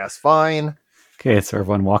sense, I guess. Fine. Okay, so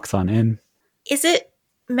everyone walks on in. Is it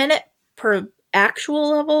minute per actual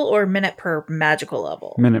level or minute per magical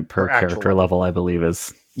level? Minute per Or actual character level, I believe,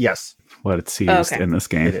 is Yes, what it's used Okay. in this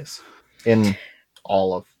game. it is. In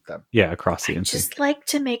all of them. Yeah, across the I'd NC. just like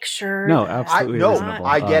to make sure. No, that absolutely No, reasonable.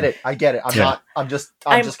 I get it. I get it. I'm yeah. not. I'm just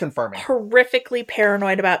I'm confirming. horrifically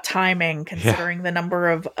paranoid about timing, considering the number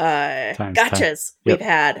of gotchas Yep. we've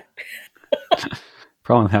had.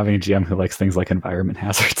 Problem with having a GM who likes things like environment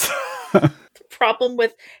hazards. Problem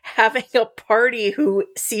with having a party who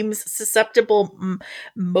seems susceptible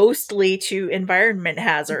mostly to environment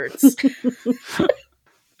hazards.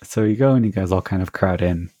 So you go and you guys all kind of crowd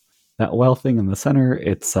in. That well thing in the center,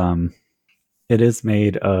 it is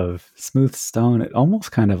made of smooth stone. It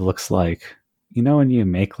almost kind of looks like, when you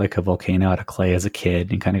make like a volcano out of clay as a kid,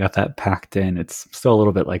 and you kind of got that packed in. It's still a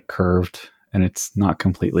little bit like curved, and it's not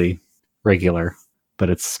completely regular, but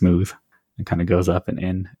it's smooth and kind of goes up and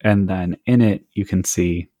in. And then in it, you can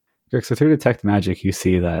see, so through Detect Magic, you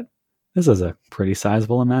see that this is a pretty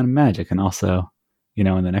sizable amount of magic. And also,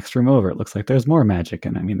 in the next room over, it looks like there's more magic.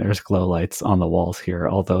 And I mean, there's glow lights on the walls here,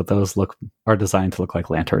 although those are designed to look like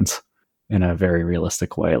lanterns in a very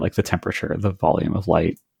realistic way, like the temperature, the volume of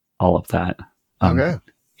light, all of that. Okay.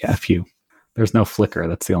 Yeah, there's no flicker.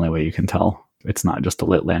 That's the only way you can tell. It's not just a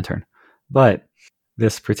lit lantern. But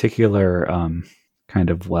this particular kind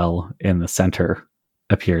of well in the center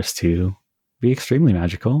appears to be extremely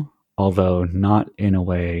magical, although not in a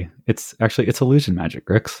way. It's illusion magic,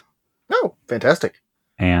 Grix. Oh, fantastic.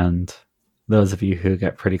 And those of you who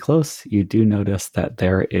get pretty close, you do notice that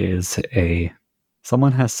there is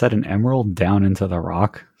someone has set an emerald down into the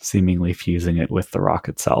rock, seemingly fusing it with the rock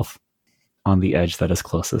itself on the edge that is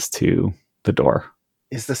closest to the door.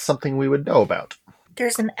 Is this something we would know about?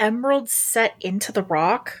 There's an emerald set into the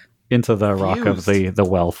rock? Into the rock of the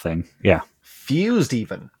well thing. Yeah. Fused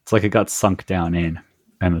even. It's like it got sunk down in,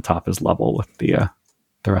 and the top is level with the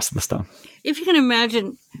rest of the stone. If you can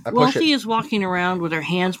imagine, Wealthy is walking around with her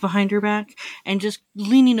hands behind her back and just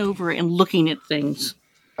leaning over and looking at things.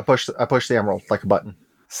 I push the emerald like a button.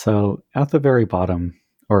 So at the very bottom,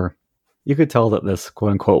 or you could tell that this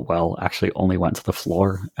quote unquote well actually only went to the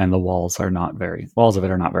floor, and the walls of it are not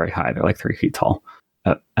very high. They're like 3 feet tall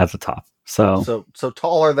at the top. So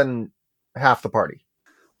taller than half the party.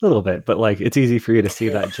 A little bit, but like it's easy for you to see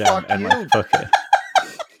that gem and like hook it.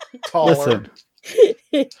 Taller. Listen.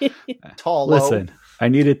 Tall. Listen. I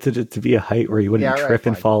needed to be a height where you wouldn't trip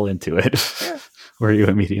and fall into it. Yeah. Were you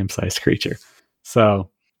a medium-sized creature? So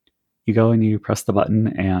you go and you press the button,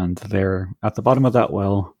 and there at the bottom of that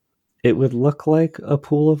well, it would look like a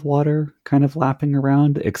pool of water kind of lapping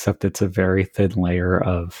around, except it's a very thin layer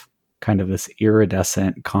of kind of this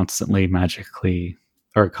iridescent, constantly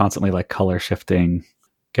like color shifting,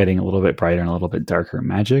 getting a little bit brighter and a little bit darker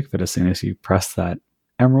magic. But as soon as you press that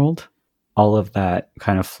emerald, all of that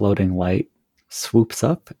kind of floating light swoops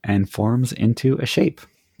up and forms into a shape.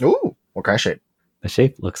 Ooh, what kind of shape? The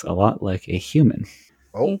shape looks a lot like a human.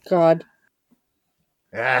 Oh, God.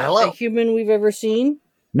 Hello. A human we've ever seen?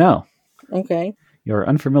 No. Okay. You're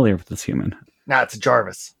unfamiliar with this human. Nah, it's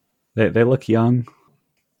Jarvis. They look young.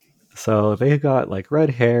 So they got like red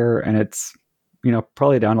hair, and it's,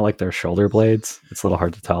 probably down to like their shoulder blades. It's a little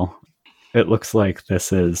hard to tell. It looks like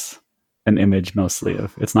this is an image mostly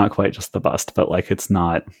of, it's not quite just the bust, but like it's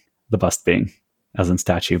not the bust being as in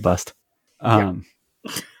statue bust.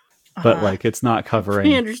 But like it's not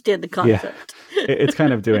covering. I understand the concept. Yeah, it's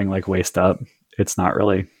kind of doing like waist up. It's not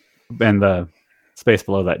really, and the space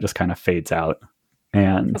below that just kind of fades out.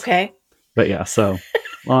 And okay. But yeah, so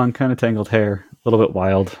long, kind of tangled hair, a little bit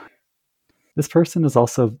wild. This person is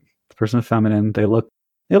also the person of feminine. They look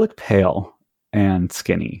pale and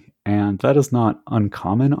skinny, and that is not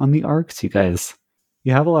uncommon on the arcs. You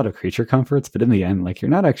have a lot of creature comforts, but in the end, like you're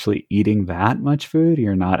not actually eating that much food.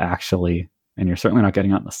 You're not actually, and you're certainly not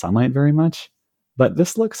getting out in the sunlight very much. But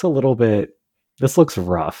this looks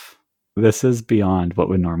rough. This is beyond what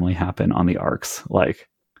would normally happen on the arcs. Like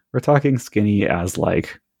we're talking skinny as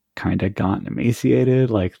like kind of gaunt and emaciated.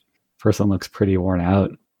 Like person looks pretty worn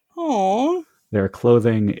out. Aww. Their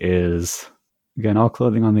clothing is, again, all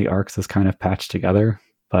clothing on the arcs is kind of patched together,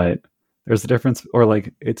 but there's a difference, or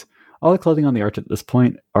like it's all the clothing on the arcs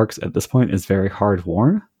at this point is very hard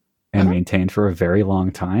worn and maintained for a very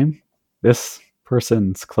long time. This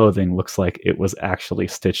person's clothing looks like it was actually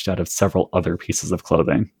stitched out of several other pieces of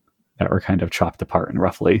clothing that were kind of chopped apart and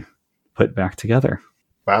roughly put back together.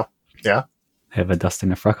 Wow. Yeah. They have a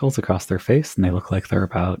dusting of freckles across their face, and they look like they're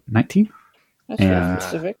about 19. That's very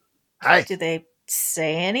specific. Hi. Do they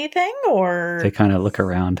say anything, or they kind of look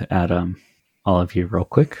around at all of you real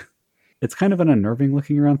quick? It's kind of an unnerving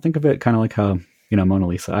looking around. Think of it kind of like how, Mona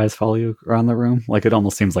Lisa eyes follow you around the room. Like it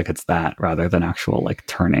almost seems like it's that rather than actual like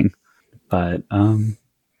turning. But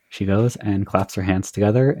she goes and claps her hands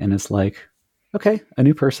together and is like, okay, a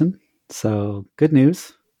new person. So good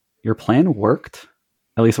news. Your plan worked.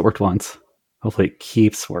 At least it worked once. Hopefully it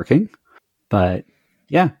keeps working. But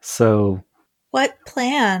yeah, so what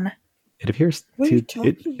plan? It appears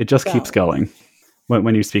it just about? keeps going.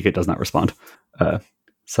 When you speak, it does not respond.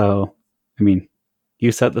 So, I mean,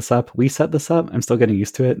 you set this up. We set this up. I'm still getting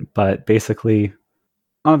used to it. But basically,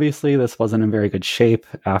 obviously, this wasn't in very good shape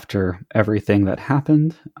after everything that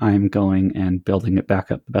happened. I'm going and building it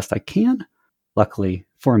back up the best I can. Luckily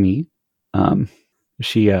for me,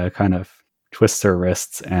 she kind of twists her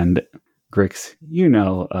wrists, and Grix,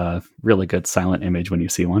 a really good silent image when you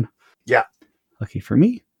see one. Yeah. Lucky for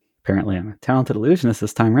me, apparently I'm a talented illusionist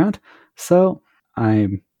this time around, so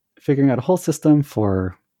I'm figuring out a whole system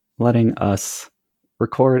for letting us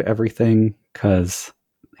record everything, because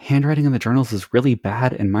handwriting in the journals is really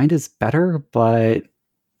bad and mine is better, but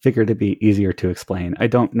figured it'd be easier to explain. I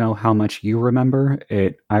don't know how much you remember.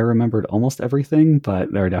 I remembered almost everything,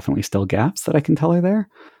 but there are definitely still gaps that I can tell are there.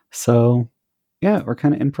 So yeah, we're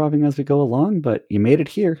kind of improvising as we go along, but you made it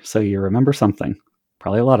here, so you remember something.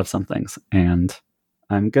 Probably a lot of some things. And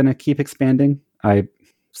I'm going to keep expanding. I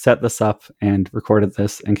set this up and recorded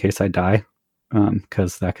this in case I die,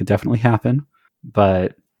 because that could definitely happen.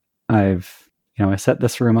 But I set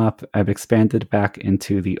this room up. I've expanded back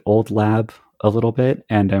into the old lab a little bit,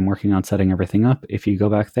 and I'm working on setting everything up. If you go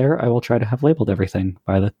back there, I will try to have labeled everything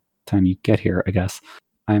by the time you get here, I guess.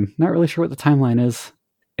 I'm not really sure what the timeline is.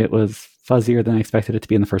 It was fuzzier than I expected it to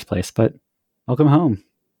be in the first place, but welcome home,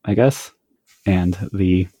 I guess. And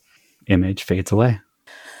the image fades away.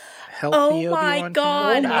 Oh my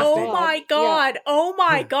god! Oh my god! Oh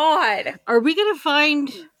my god! Are we going to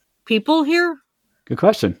find people here? Good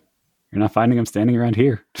question. You're not finding them standing around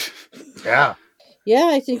here. Yeah. Yeah,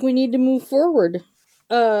 I think we need to move forward.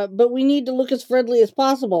 But we need to look as friendly as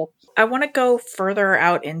possible. I want to go further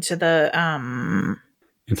out into the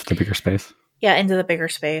Into the bigger space. Yeah, into the bigger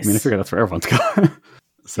space. I mean, I figure that's where everyone's going.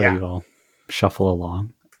 So Yeah. you all shuffle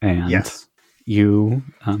along, and Yes. you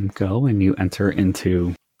go and you enter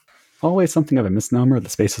into always something of a misnomer. The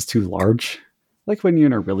space is too large. Like when you're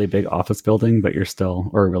in a really big office building, but you're still,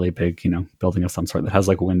 or a really big, building of some sort that has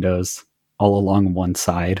like windows all along one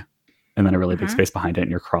side, and then a really big space behind it,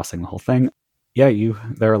 and you're crossing the whole thing. Yeah,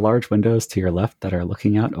 there are large windows to your left that are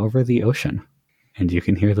looking out over the ocean, and you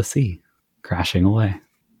can hear the sea crashing away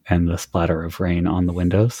and the splatter of rain on the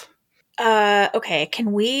windows. Okay,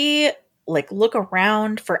 can we look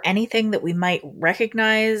around for anything that we might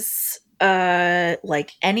recognize?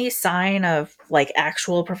 Like any sign of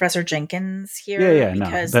actual Professor Jenkins here? Yeah,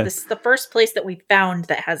 because no, this is the first place that we found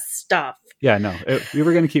that has stuff. Yeah, no, we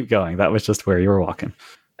were going to keep going. That was just where you were walking.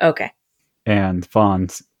 Okay. And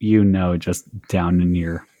Vons, just down in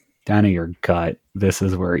your gut, this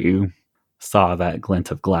is where you saw that glint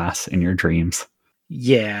of glass in your dreams.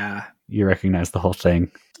 Yeah. You recognize the whole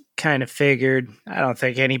thing. Kind of figured. I don't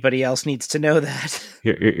think anybody else needs to know that.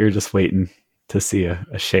 You're just waiting to see a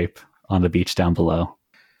shape on the beach down below.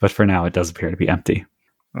 But for now, it does appear to be empty.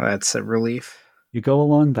 Well, that's a relief. You go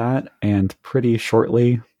along that, and pretty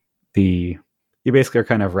shortly, you basically are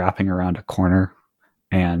kind of wrapping around a corner,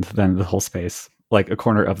 and then the whole space, like a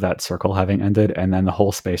corner of that circle having ended, and then the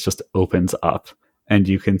whole space just opens up, and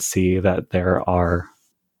you can see that there are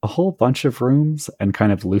a whole bunch of rooms and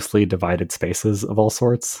kind of loosely divided spaces of all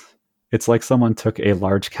sorts. It's like someone took a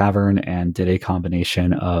large cavern and did a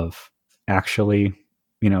combination of actually,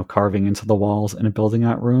 carving into the walls and building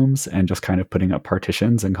out rooms and just kind of putting up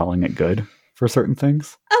partitions and calling it good for certain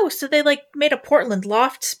things. Oh, so they made a Portland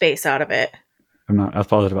loft space out of it. I'm not as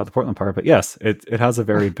positive about the Portland part, but yes, it has a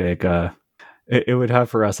very big, it would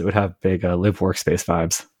have big live workspace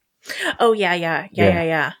vibes. Oh,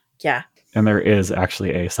 yeah. And there is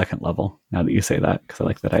actually a second level, now that you say that, because I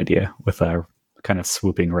like that idea, with a kind of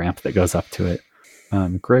swooping ramp that goes up to it.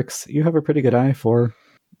 Grix, you have a pretty good eye for,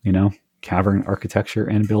 cavern architecture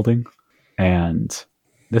and building. And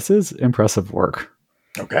this is impressive work.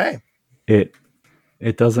 Okay. It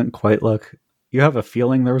doesn't quite look... You have a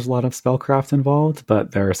feeling there was a lot of spellcraft involved,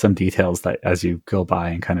 but there are some details that as you go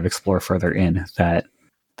by and kind of explore further in that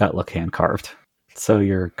look hand-carved. So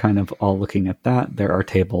you're kind of all looking at that. There are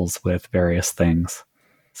tables with various things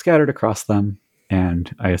scattered across them,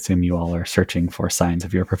 and I assume you all are searching for signs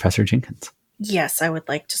of your Professor Jenkins. Yes, I would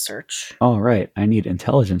like to search. All right, I need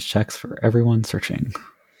intelligence checks for everyone searching.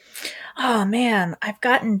 Oh man, I've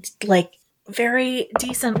gotten very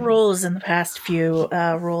decent rolls in the past few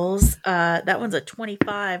rolls. That one's a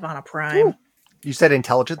 25 on a prime. Ooh. You said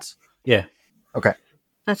intelligence? Yeah. Okay.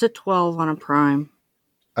 That's a 12 on a prime.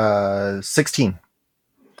 16.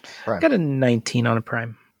 Prime. Got a 19 on a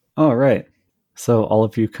prime. All right. So all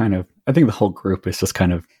of you I think the whole group is just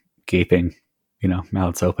kind of gaping,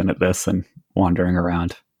 mouths open at this and wandering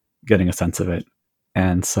around, getting a sense of it.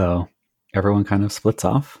 And so everyone kind of splits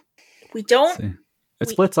off. We don't... It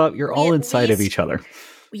splits up. You're all inside of each other.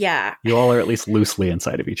 Yeah. You all are at least loosely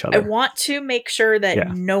inside of each other. I want to make sure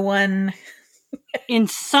that no one... In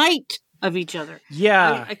sight of each other.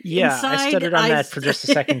 Yeah, I I stuttered on that for just a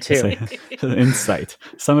second too. Insight.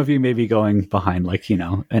 Some of you may be going behind, like,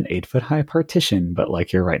 an 8-foot high partition, but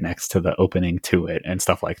like you're right next to the opening to it and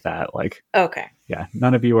stuff like that. Like, Okay. yeah,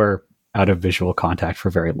 none of you are out of visual contact for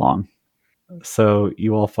very long. So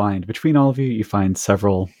you all find, between all of you, you find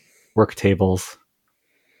several work tables.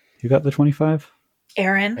 You got the 25?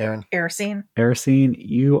 Aaron. Aaron. Erosine,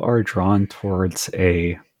 you are drawn towards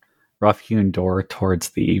a rough-hewn door towards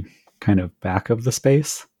the kind of back of the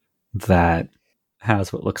space that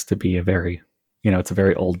has what looks to be a very, it's a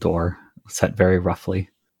very old door set very roughly.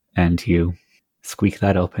 And you squeak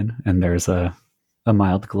that open, and there's a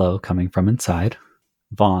mild glow coming from inside.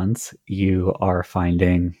 Vons, you are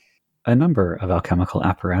finding a number of alchemical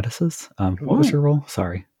apparatuses. What was your roll?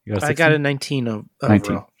 Sorry. You got a I 16? got a 19 overall.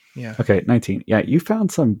 19. Yeah. Okay, 19. Yeah, you found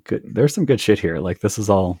there's some good shit here. Like, this is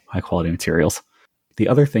all high quality materials. The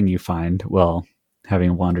other thing you find, well,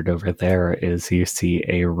 having wandered over there, is you see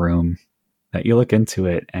a room that you look into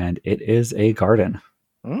it, and it is a garden.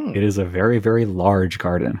 It is a very, very large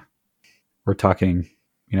garden. We're talking,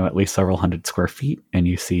 at least several hundred square feet, and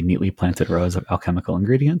you see neatly planted rows of alchemical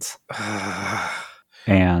ingredients.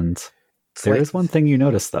 And there is one thing you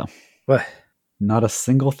notice, though. What? Not a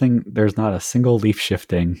single thing. There's not a single leaf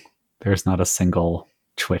shifting. There's not a single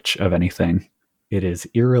twitch of anything. It is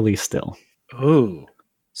eerily still. Ooh.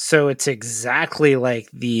 So it's exactly like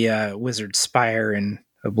the Wizard Spire in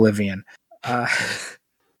Oblivion.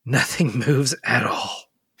 Nothing moves at all.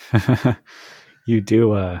 You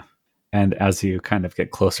do, and as you kind of get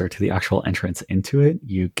closer to the actual entrance into it,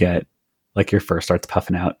 you get, like, your fur starts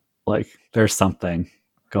puffing out. Like, there's something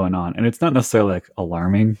going on. And it's not necessarily, like,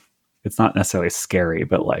 alarming. It's not necessarily scary,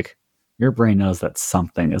 but, like, your brain knows that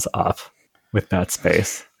something is off with that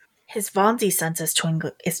space. His Vonzi sense is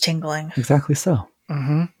tingling. Exactly so.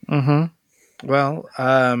 Well,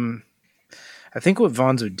 I think what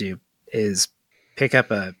Vons would do is pick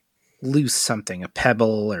up a loose something, a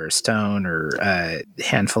pebble or a stone or a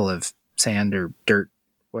handful of sand or dirt.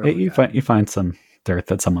 You find some dirt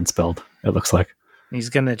that someone spilled, it looks like. He's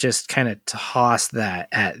going to just kind of toss that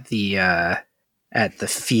at the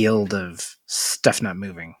field of stuff not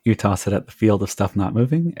moving. You toss it at the field of stuff not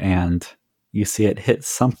moving, and you see it hit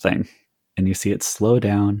something, and you see it slow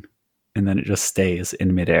down, and then it just stays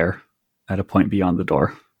in midair at a point beyond the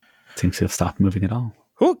door. It seems to have stopped moving at all.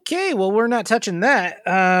 Okay, well, we're not touching that.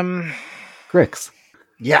 Grix.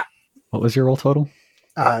 Yeah. What was your roll total?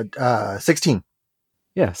 16.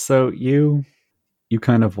 Yeah, so you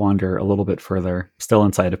kind of wander a little bit further, still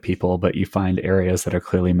inside of people, but you find areas that are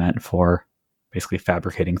clearly meant for basically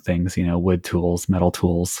fabricating things, wood tools, metal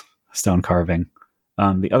tools, stone carving.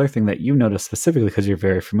 The other thing that you notice specifically, because you're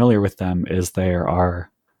very familiar with them, is they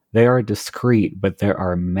are discrete, but there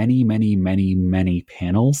are many, many, many, many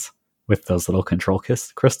panels with those little control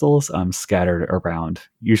crystals scattered around,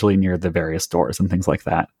 usually near the various doors and things like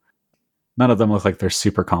that. None of them look like they're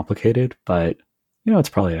super complicated, but it's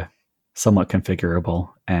probably somewhat configurable,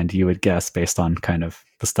 and you would guess, based on kind of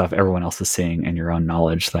the stuff everyone else is seeing and your own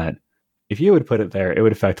knowledge, that if you would put it there, it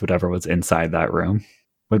would affect whatever was inside that room,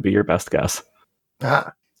 would be your best guess.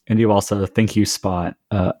 And you also think you spot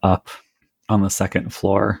up on the second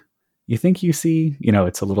floor. You think you see,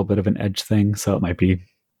 it's a little bit of an edge thing, so it might be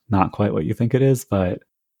not quite what you think it is, but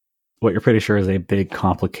what you're pretty sure is a big,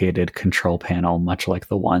 complicated control panel, much like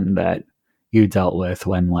the one that you dealt with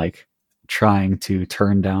when, like, trying to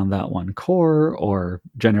turn down that one core, or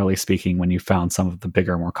generally speaking, when you found some of the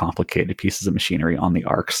bigger, more complicated pieces of machinery on the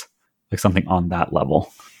arcs, like something on that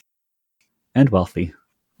level. And Wealthy.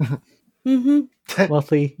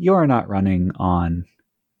 Wealthy, you are not running on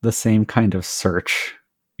the same kind of search,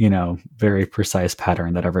 very precise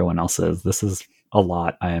pattern that everyone else is. This is a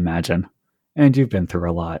lot, I imagine. And you've been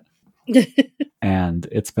through a lot. And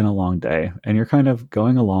it's been a long day. And you're kind of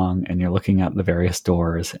going along, and you're looking at the various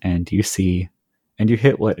doors, and you see, and you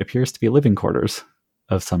hit what appears to be living quarters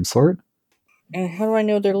of some sort. And how do I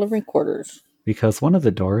know they're living quarters? Because one of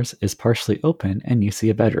the doors is partially open, and you see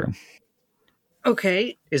a bedroom.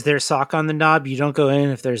 Okay. Is there a sock on the knob? You don't go in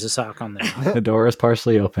if there's a sock on the knob. The door is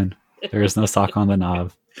partially open. There is no sock on the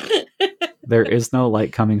knob. There is no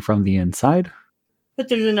light coming from the inside. But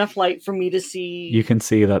there's enough light for me to see. You can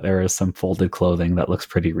see that there is some folded clothing that looks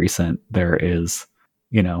pretty recent. There is,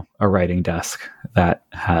 a writing desk that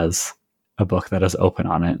has a book that is open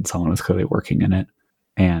on it, and someone was clearly working in it.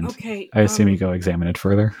 And okay, I assume you go examine it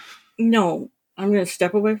further. No, I'm going to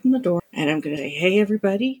step away from the door, and I'm going to say, "Hey,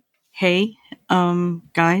 everybody. Hey,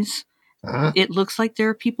 guys. It looks like there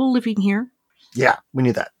are people living here." Yeah, we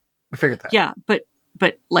knew that. We figured that. Yeah, but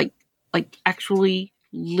like actually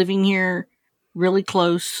living here, really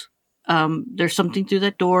close, There's something through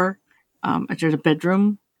that door. There's a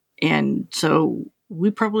bedroom. And so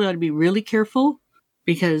we probably ought to be really careful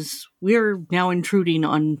because we're now intruding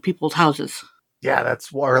on people's houses. Yeah,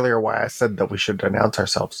 that's earlier why I said that we should announce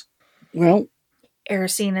ourselves. Well,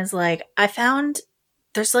 Erisine is like, I found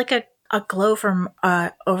there's like a glow from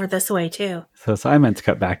over this way too. So I meant to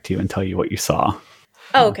cut back to you and tell you what you saw.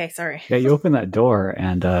 Oh, okay, sorry. Yeah, you open that door,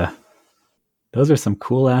 and those are some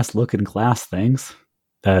cool-ass looking glass things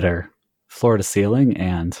that are floor to ceiling,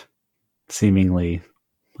 and seemingly,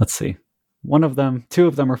 let's see, two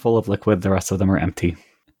of them are full of liquid, the rest of them are empty.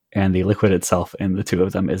 And the liquid itself in the two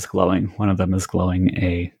of them is glowing. One of them is glowing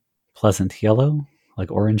a pleasant yellow,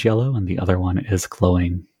 like orange yellow, and the other one is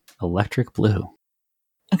glowing electric blue.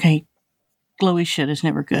 Okay, glowy shit is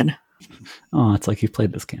never good. Oh, it's like you've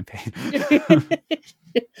played this campaign.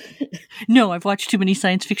 No, I've watched too many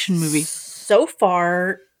science fiction movies. So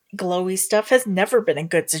far, glowy stuff has never been a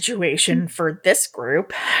good situation for this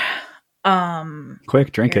group.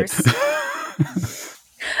 Quick, drink it.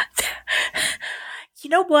 You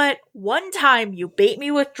know what? One time you bait me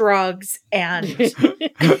with drugs and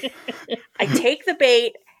I take the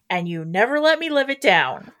bait and you never let me live it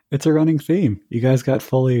down. It's a running theme. You guys got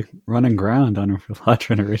fully running ground on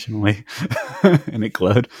Latrin originally, and it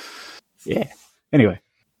glowed. Yeah. Anyway,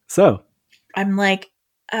 so. I'm like,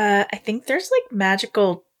 I think there's like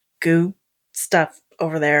magical goo stuff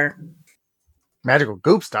over there. Magical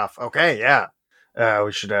goop stuff. Okay, yeah.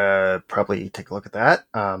 We should probably take a look at that.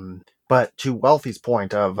 But to Wealthy's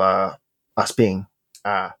point of us being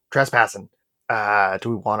trespassing, do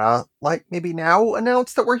we want to, like, maybe now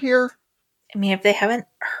announce that we're here? I mean, if they haven't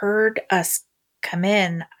heard us come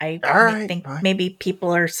in, I think maybe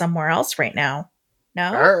people are somewhere else right now.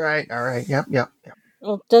 No? All right. Yep.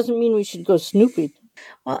 well, it doesn't mean we should go snooping.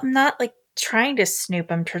 Well, I'm not, like, trying to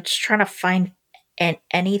snoop. I'm just trying to find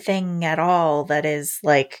anything at all that is,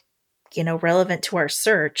 like, you know, relevant to our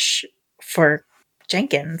search for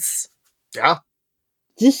Jenkins. Yeah.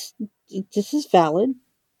 This is valid.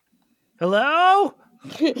 Hello?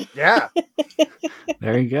 Yeah.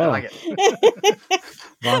 There you go. I like it.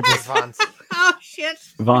 Vaughn's, Vons. Oh, shit.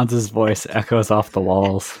 Vaughn's voice echoes off the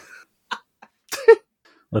walls.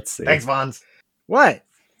 Let's see. Thanks, Vons. What?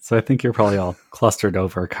 So I think you're probably all clustered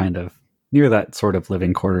over kind of near that sort of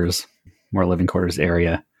more living quarters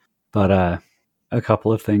area. But a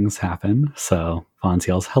couple of things happen. So Vons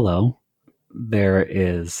yells, hello. There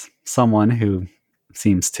is someone who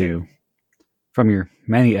seems to, from your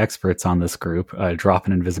many experts on this group, drop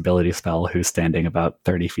an invisibility spell who's standing about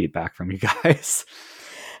 30 feet back from you guys.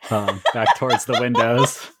 Back towards the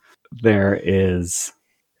windows. There is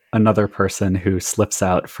another person who slips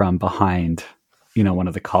out from behind, one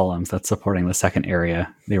of the columns that's supporting the second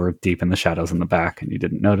area. They were deep in the shadows in the back, and you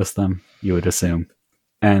didn't notice them, you would assume.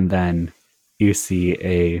 And then you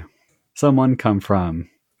see someone come from,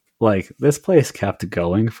 like, this place kept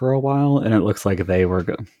going for a while, and it looks like they were,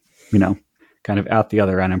 kind of at the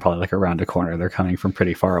other end and probably like around a corner. They're coming from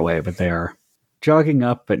pretty far away, but they are jogging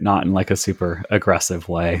up, but not in like a super aggressive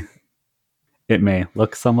way. It may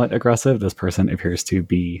look somewhat aggressive. This person appears to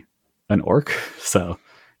be an orc. So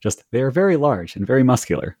they are very large and very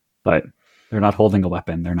muscular, but they're not holding a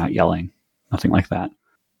weapon. They're not yelling, nothing like that.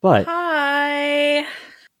 But Hi.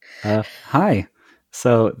 Hi.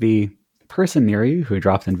 So the person near you who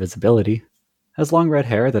dropped invisibility has long red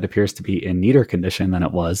hair that appears to be in neater condition than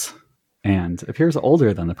it was, and appears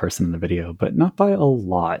older than the person in the video, but not by a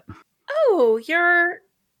lot. Oh, you're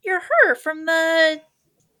her from the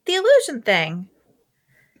illusion thing.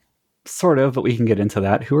 Sort of, but we can get into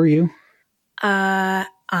that. Who are you?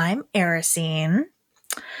 I'm Erisine.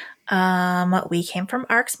 We came from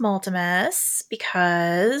Arx Multimus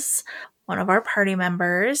because one of our party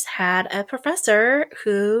members had a professor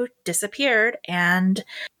who disappeared and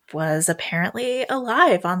was apparently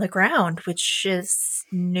alive on the ground, which is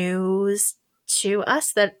news to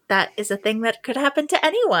us that is a thing that could happen to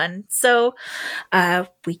anyone. So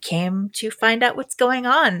we came to find out what's going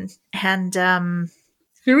on. And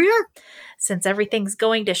Here we are. since everything's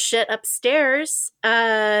going to shit upstairs,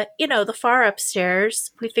 the far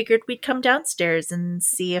upstairs, we figured we'd come downstairs and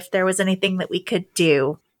see if there was anything that we could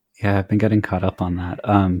do. Yeah, I've been getting caught up on that.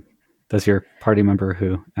 Does your party member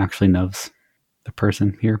who actually knows the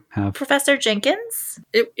person here have? Professor Jenkins?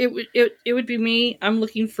 It would be me. I'm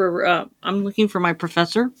looking for my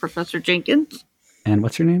professor, Professor Jenkins. And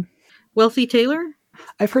what's your name? Wealthy Taylor.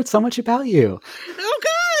 I've heard so much about you. Oh,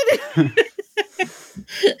 good.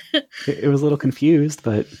 It was a little confused,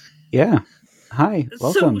 but yeah. Hi,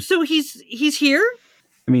 welcome. So he's here?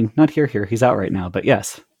 I mean, not here. He's out right now, but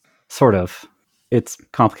yes, sort of. It's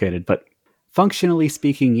complicated, but functionally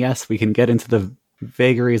speaking, yes, we can get into the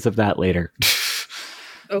vagaries of that later.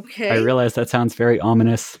 Okay. I realize that sounds very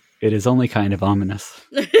ominous. It is only kind of ominous.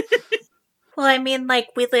 Well, I mean, like,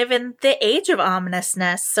 we live in the age of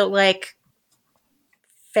ominousness, so, like,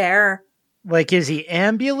 fair. Like, is he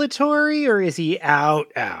ambulatory or is he out?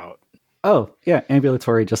 Oh, yeah,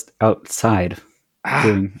 ambulatory just outside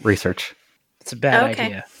doing research. It's a bad Okay.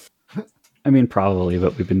 idea. I mean, probably,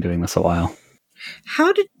 but we've been doing this a while.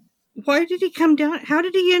 Why did he come down? How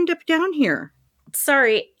did he end up down here?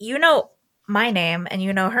 Sorry, you know my name and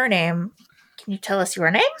you know her name. Can you tell us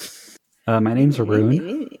your name? My name's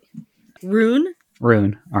Rune. Rune?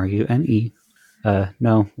 Rune, Rune.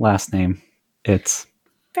 No, last name. It's,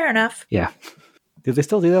 Fair enough. yeah. Do they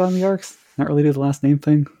still do that on the arcs? Not really do the last name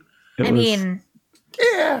thing? I mean,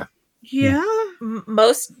 Yeah. Yeah.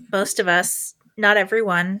 most of us, not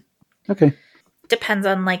everyone. Okay. Depends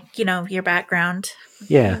on, like, you know, your background.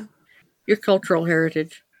 Yeah. Your cultural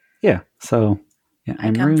heritage. Yeah. So, yeah, I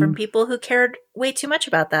I'm come Rune. from people who cared way too much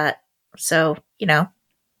about that. So, you know.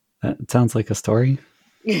 That sounds like a story.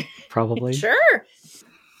 Probably. Sure.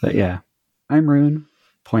 But yeah, I'm Rune.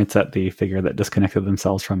 Points at the figure that disconnected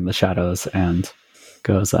themselves from the shadows and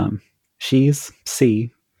goes, she's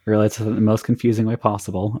C. Realizes it in the most confusing way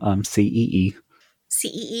possible. CEE.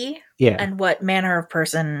 CEE? Yeah. And what manner of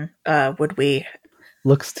person would we?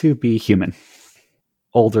 Looks to be human.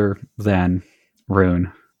 Older than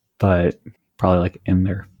Rune, but probably like in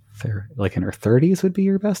her 30s would be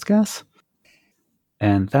your best guess.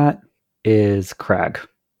 And that is Crag.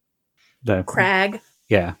 Crag.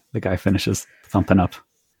 Yeah, the guy finishes thumping up.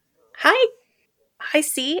 Hi,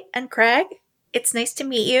 C and Crag. It's nice to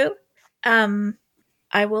meet you.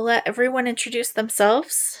 I will let everyone introduce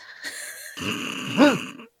themselves.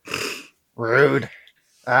 Rude.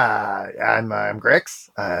 I'm Grix.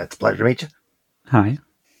 It's a pleasure to meet you. Hi.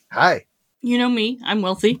 Hi. You know me. I'm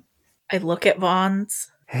Wealthy. I look at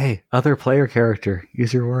Vaughn's. Hey, other player character.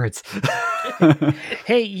 Use your words.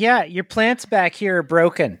 Hey, yeah, your plants back here are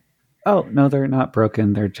broken. Oh, no, they're not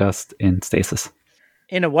broken. They're just in stasis.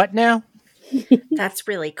 In a what now? That's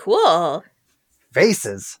really cool.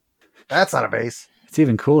 Vases. That's not a vase. It's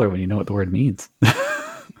even cooler when you know what the word means.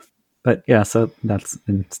 But yeah, so that's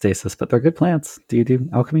in stasis. But they're good plants. Do you do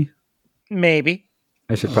alchemy? Maybe.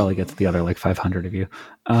 I should probably get to the other 500 of you.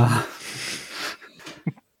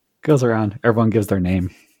 Goes around. Everyone gives their name.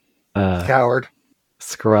 Coward.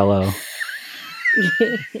 Scorello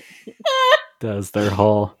does their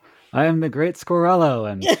whole, I am the great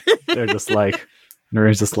Scorello. And they're just like,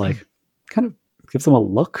 Nurin's just like, kind of gives them a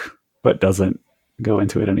look, but doesn't go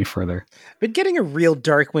into it any further. Been getting a real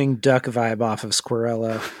Darkwing Duck vibe off of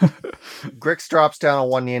Squirrello. Grix drops down on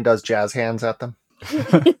one knee and does jazz hands at them.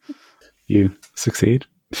 You succeed?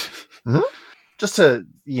 Just to,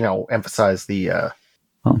 emphasize the,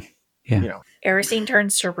 Yeah. Erisine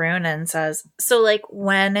turns to Rune and says, so, like,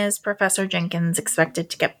 when is Professor Jenkins expected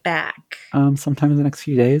to get back? Sometime in the next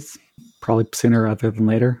few days. Probably sooner rather than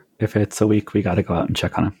later. If it's a week, we got to go out and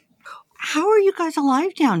check on him. How are you guys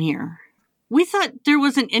alive down here? We thought there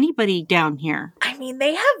wasn't anybody down here. I mean,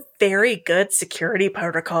 they have very good security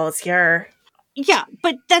protocols here. Yeah,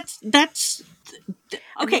 but that's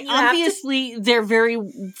I okay. mean, you have to- Obviously, they're very,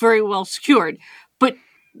 very well secured. But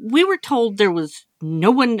we were told there was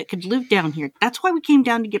no one that could live down here. That's why we came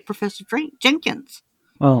down to get Professor Jenkins.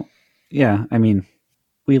 Well, yeah, I mean,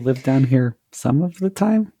 we live down here some of the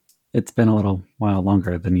time. It's been a little while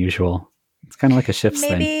longer than usual. It's kind of like a shifts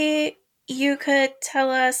thing. Maybe you could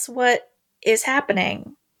tell us what is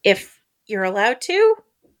happening, if you're allowed to?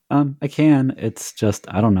 I can. It's just,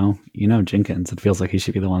 I don't know. You know Jenkins. It feels like he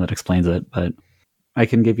should be the one that explains it, but I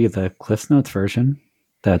can give you the Cliffs Notes version.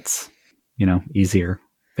 That's, easier.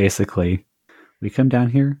 Basically, we come down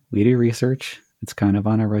here, we do research. It's kind of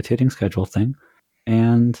on a rotating schedule thing.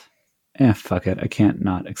 And, fuck it. I can't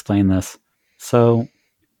not explain this. So,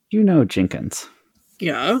 you know Jenkins.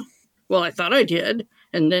 Yeah. Well, I thought I did.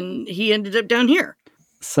 And then he ended up down here.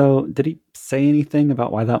 So, did he say anything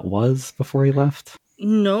about why that was before he left?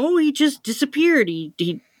 No, he just disappeared.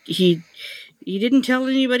 He didn't tell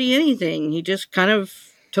anybody anything. He just kind of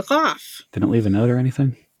took off. Didn't leave a note or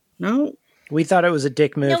anything? No. We thought it was a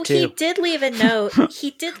dick move, No, too. he did leave a note.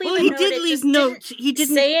 He did leave Well, a he note. did It leave just notes. didn't He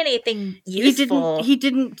didn't say anything useful. He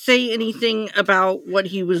didn't say anything about what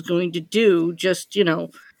he was going to do. Just,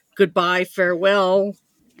 goodbye, farewell.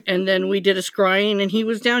 And then we did a scrying and he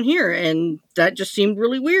was down here. And that just seemed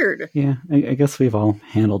really weird. Yeah, I guess we've all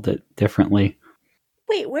handled it differently.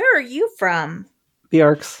 Wait, where are you from? The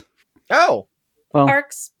arcs. Oh, Well,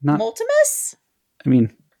 Arx not- Multimus? I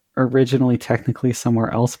mean, originally technically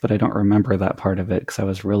somewhere else, but I don't remember that part of it because I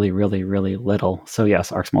was really, really, really little. So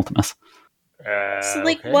yes, Arx Multimus. So,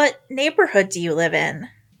 like, Okay. what neighborhood do you live in?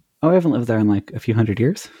 Oh, I haven't lived there in like a few hundred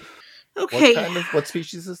years. Okay. What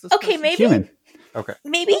species is this? Okay, person? maybe Human.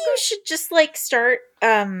 maybe you should just like start.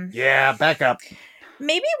 Yeah, back up.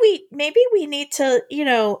 Maybe we need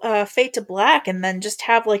to fade to black and then just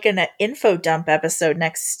have like an info dump episode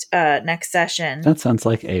next session. That sounds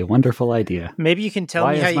like a wonderful idea. Maybe you can tell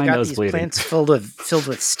Why me is how you my got nose these bleeding? plants filled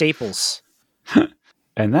with staples.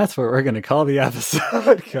 And that's what we're going to call the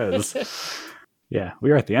episode because, yeah,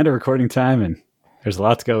 we are at the end of recording time and there's a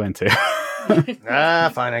lot to go into.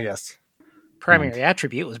 Fine, I guess. Primary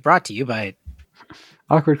Attribute was brought to you by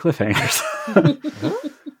Awkward cliffhangers.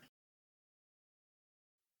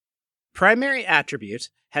 Primary Attribute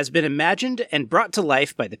has been imagined and brought to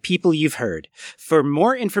life by the people you've heard. For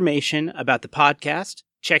more information about the podcast,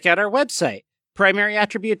 check out our website,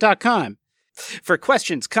 primaryattribute.com. For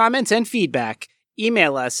questions, comments, and feedback,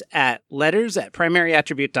 email us at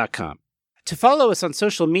letters@primaryattribute.com. To follow us on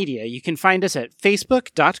social media, you can find us at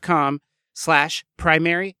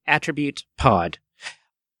facebook.com/primaryattributepod,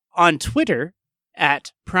 on Twitter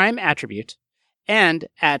at primeattribute, and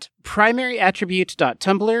at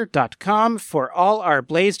primaryattribute.tumblr.com for all our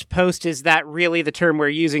blazed posts. Is that really the term we're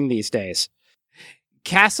using these days?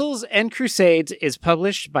 Castles and Crusades is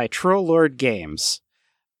published by Troll Lord Games.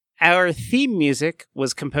 Our theme music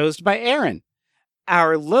was composed by Aaron.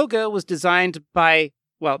 Our logo was designed by,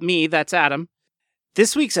 well, me, that's Adam.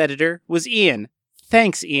 This week's editor was Ian.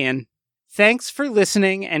 Thanks, Ian. Thanks for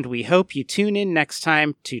listening, and we hope you tune in next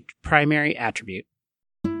time to Primary Attribute.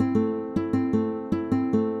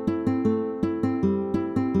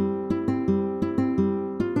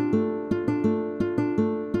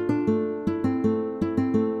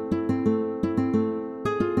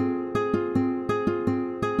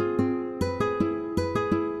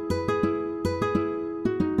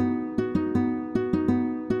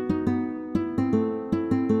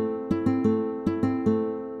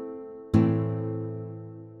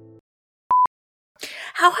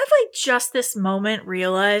 How have I just this moment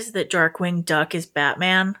realized that Darkwing Duck is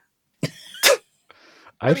Batman?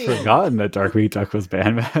 I'd forgotten that Darkwing Duck was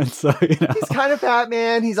Batman, so you know. He's kind of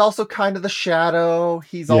Batman. He's also kind of the Shadow.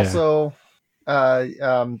 He's also,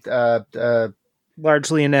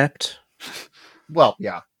 Largely inept. well,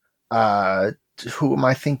 yeah. Who am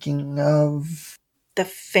I thinking of? The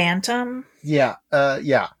Phantom? Yeah,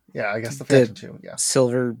 yeah. I guess the Phantom too. Yeah.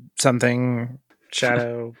 Silver something,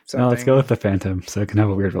 shadow something. No, let's go with the Phantom so it can have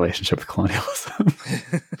a weird relationship with colonialism.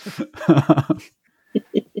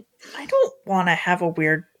 I don't want to have a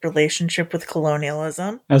weird relationship with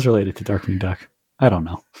colonialism. As related to Darkwing Duck. I don't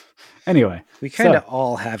know. Anyway. We kind of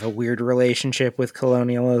all have a weird relationship with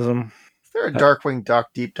colonialism. Is there a Darkwing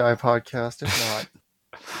Duck deep dive podcast? If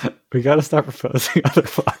not, We got to start proposing other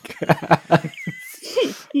podcasts.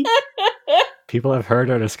 People have heard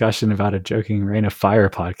our discussion about a Joking Rain of Fire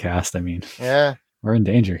podcast. I mean, yeah. we're in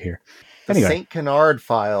danger here. The Anyway. St. Canard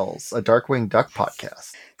Files, a Darkwing Duck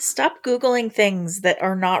podcast. Stop Googling things that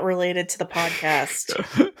are not related to the podcast.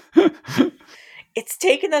 It's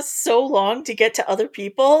taken us so long to get to other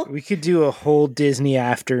people. We could do a whole Disney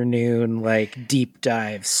afternoon, like, deep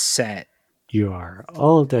dive set. You are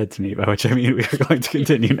all dead to me, by which I mean we are going to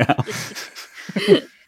continue now.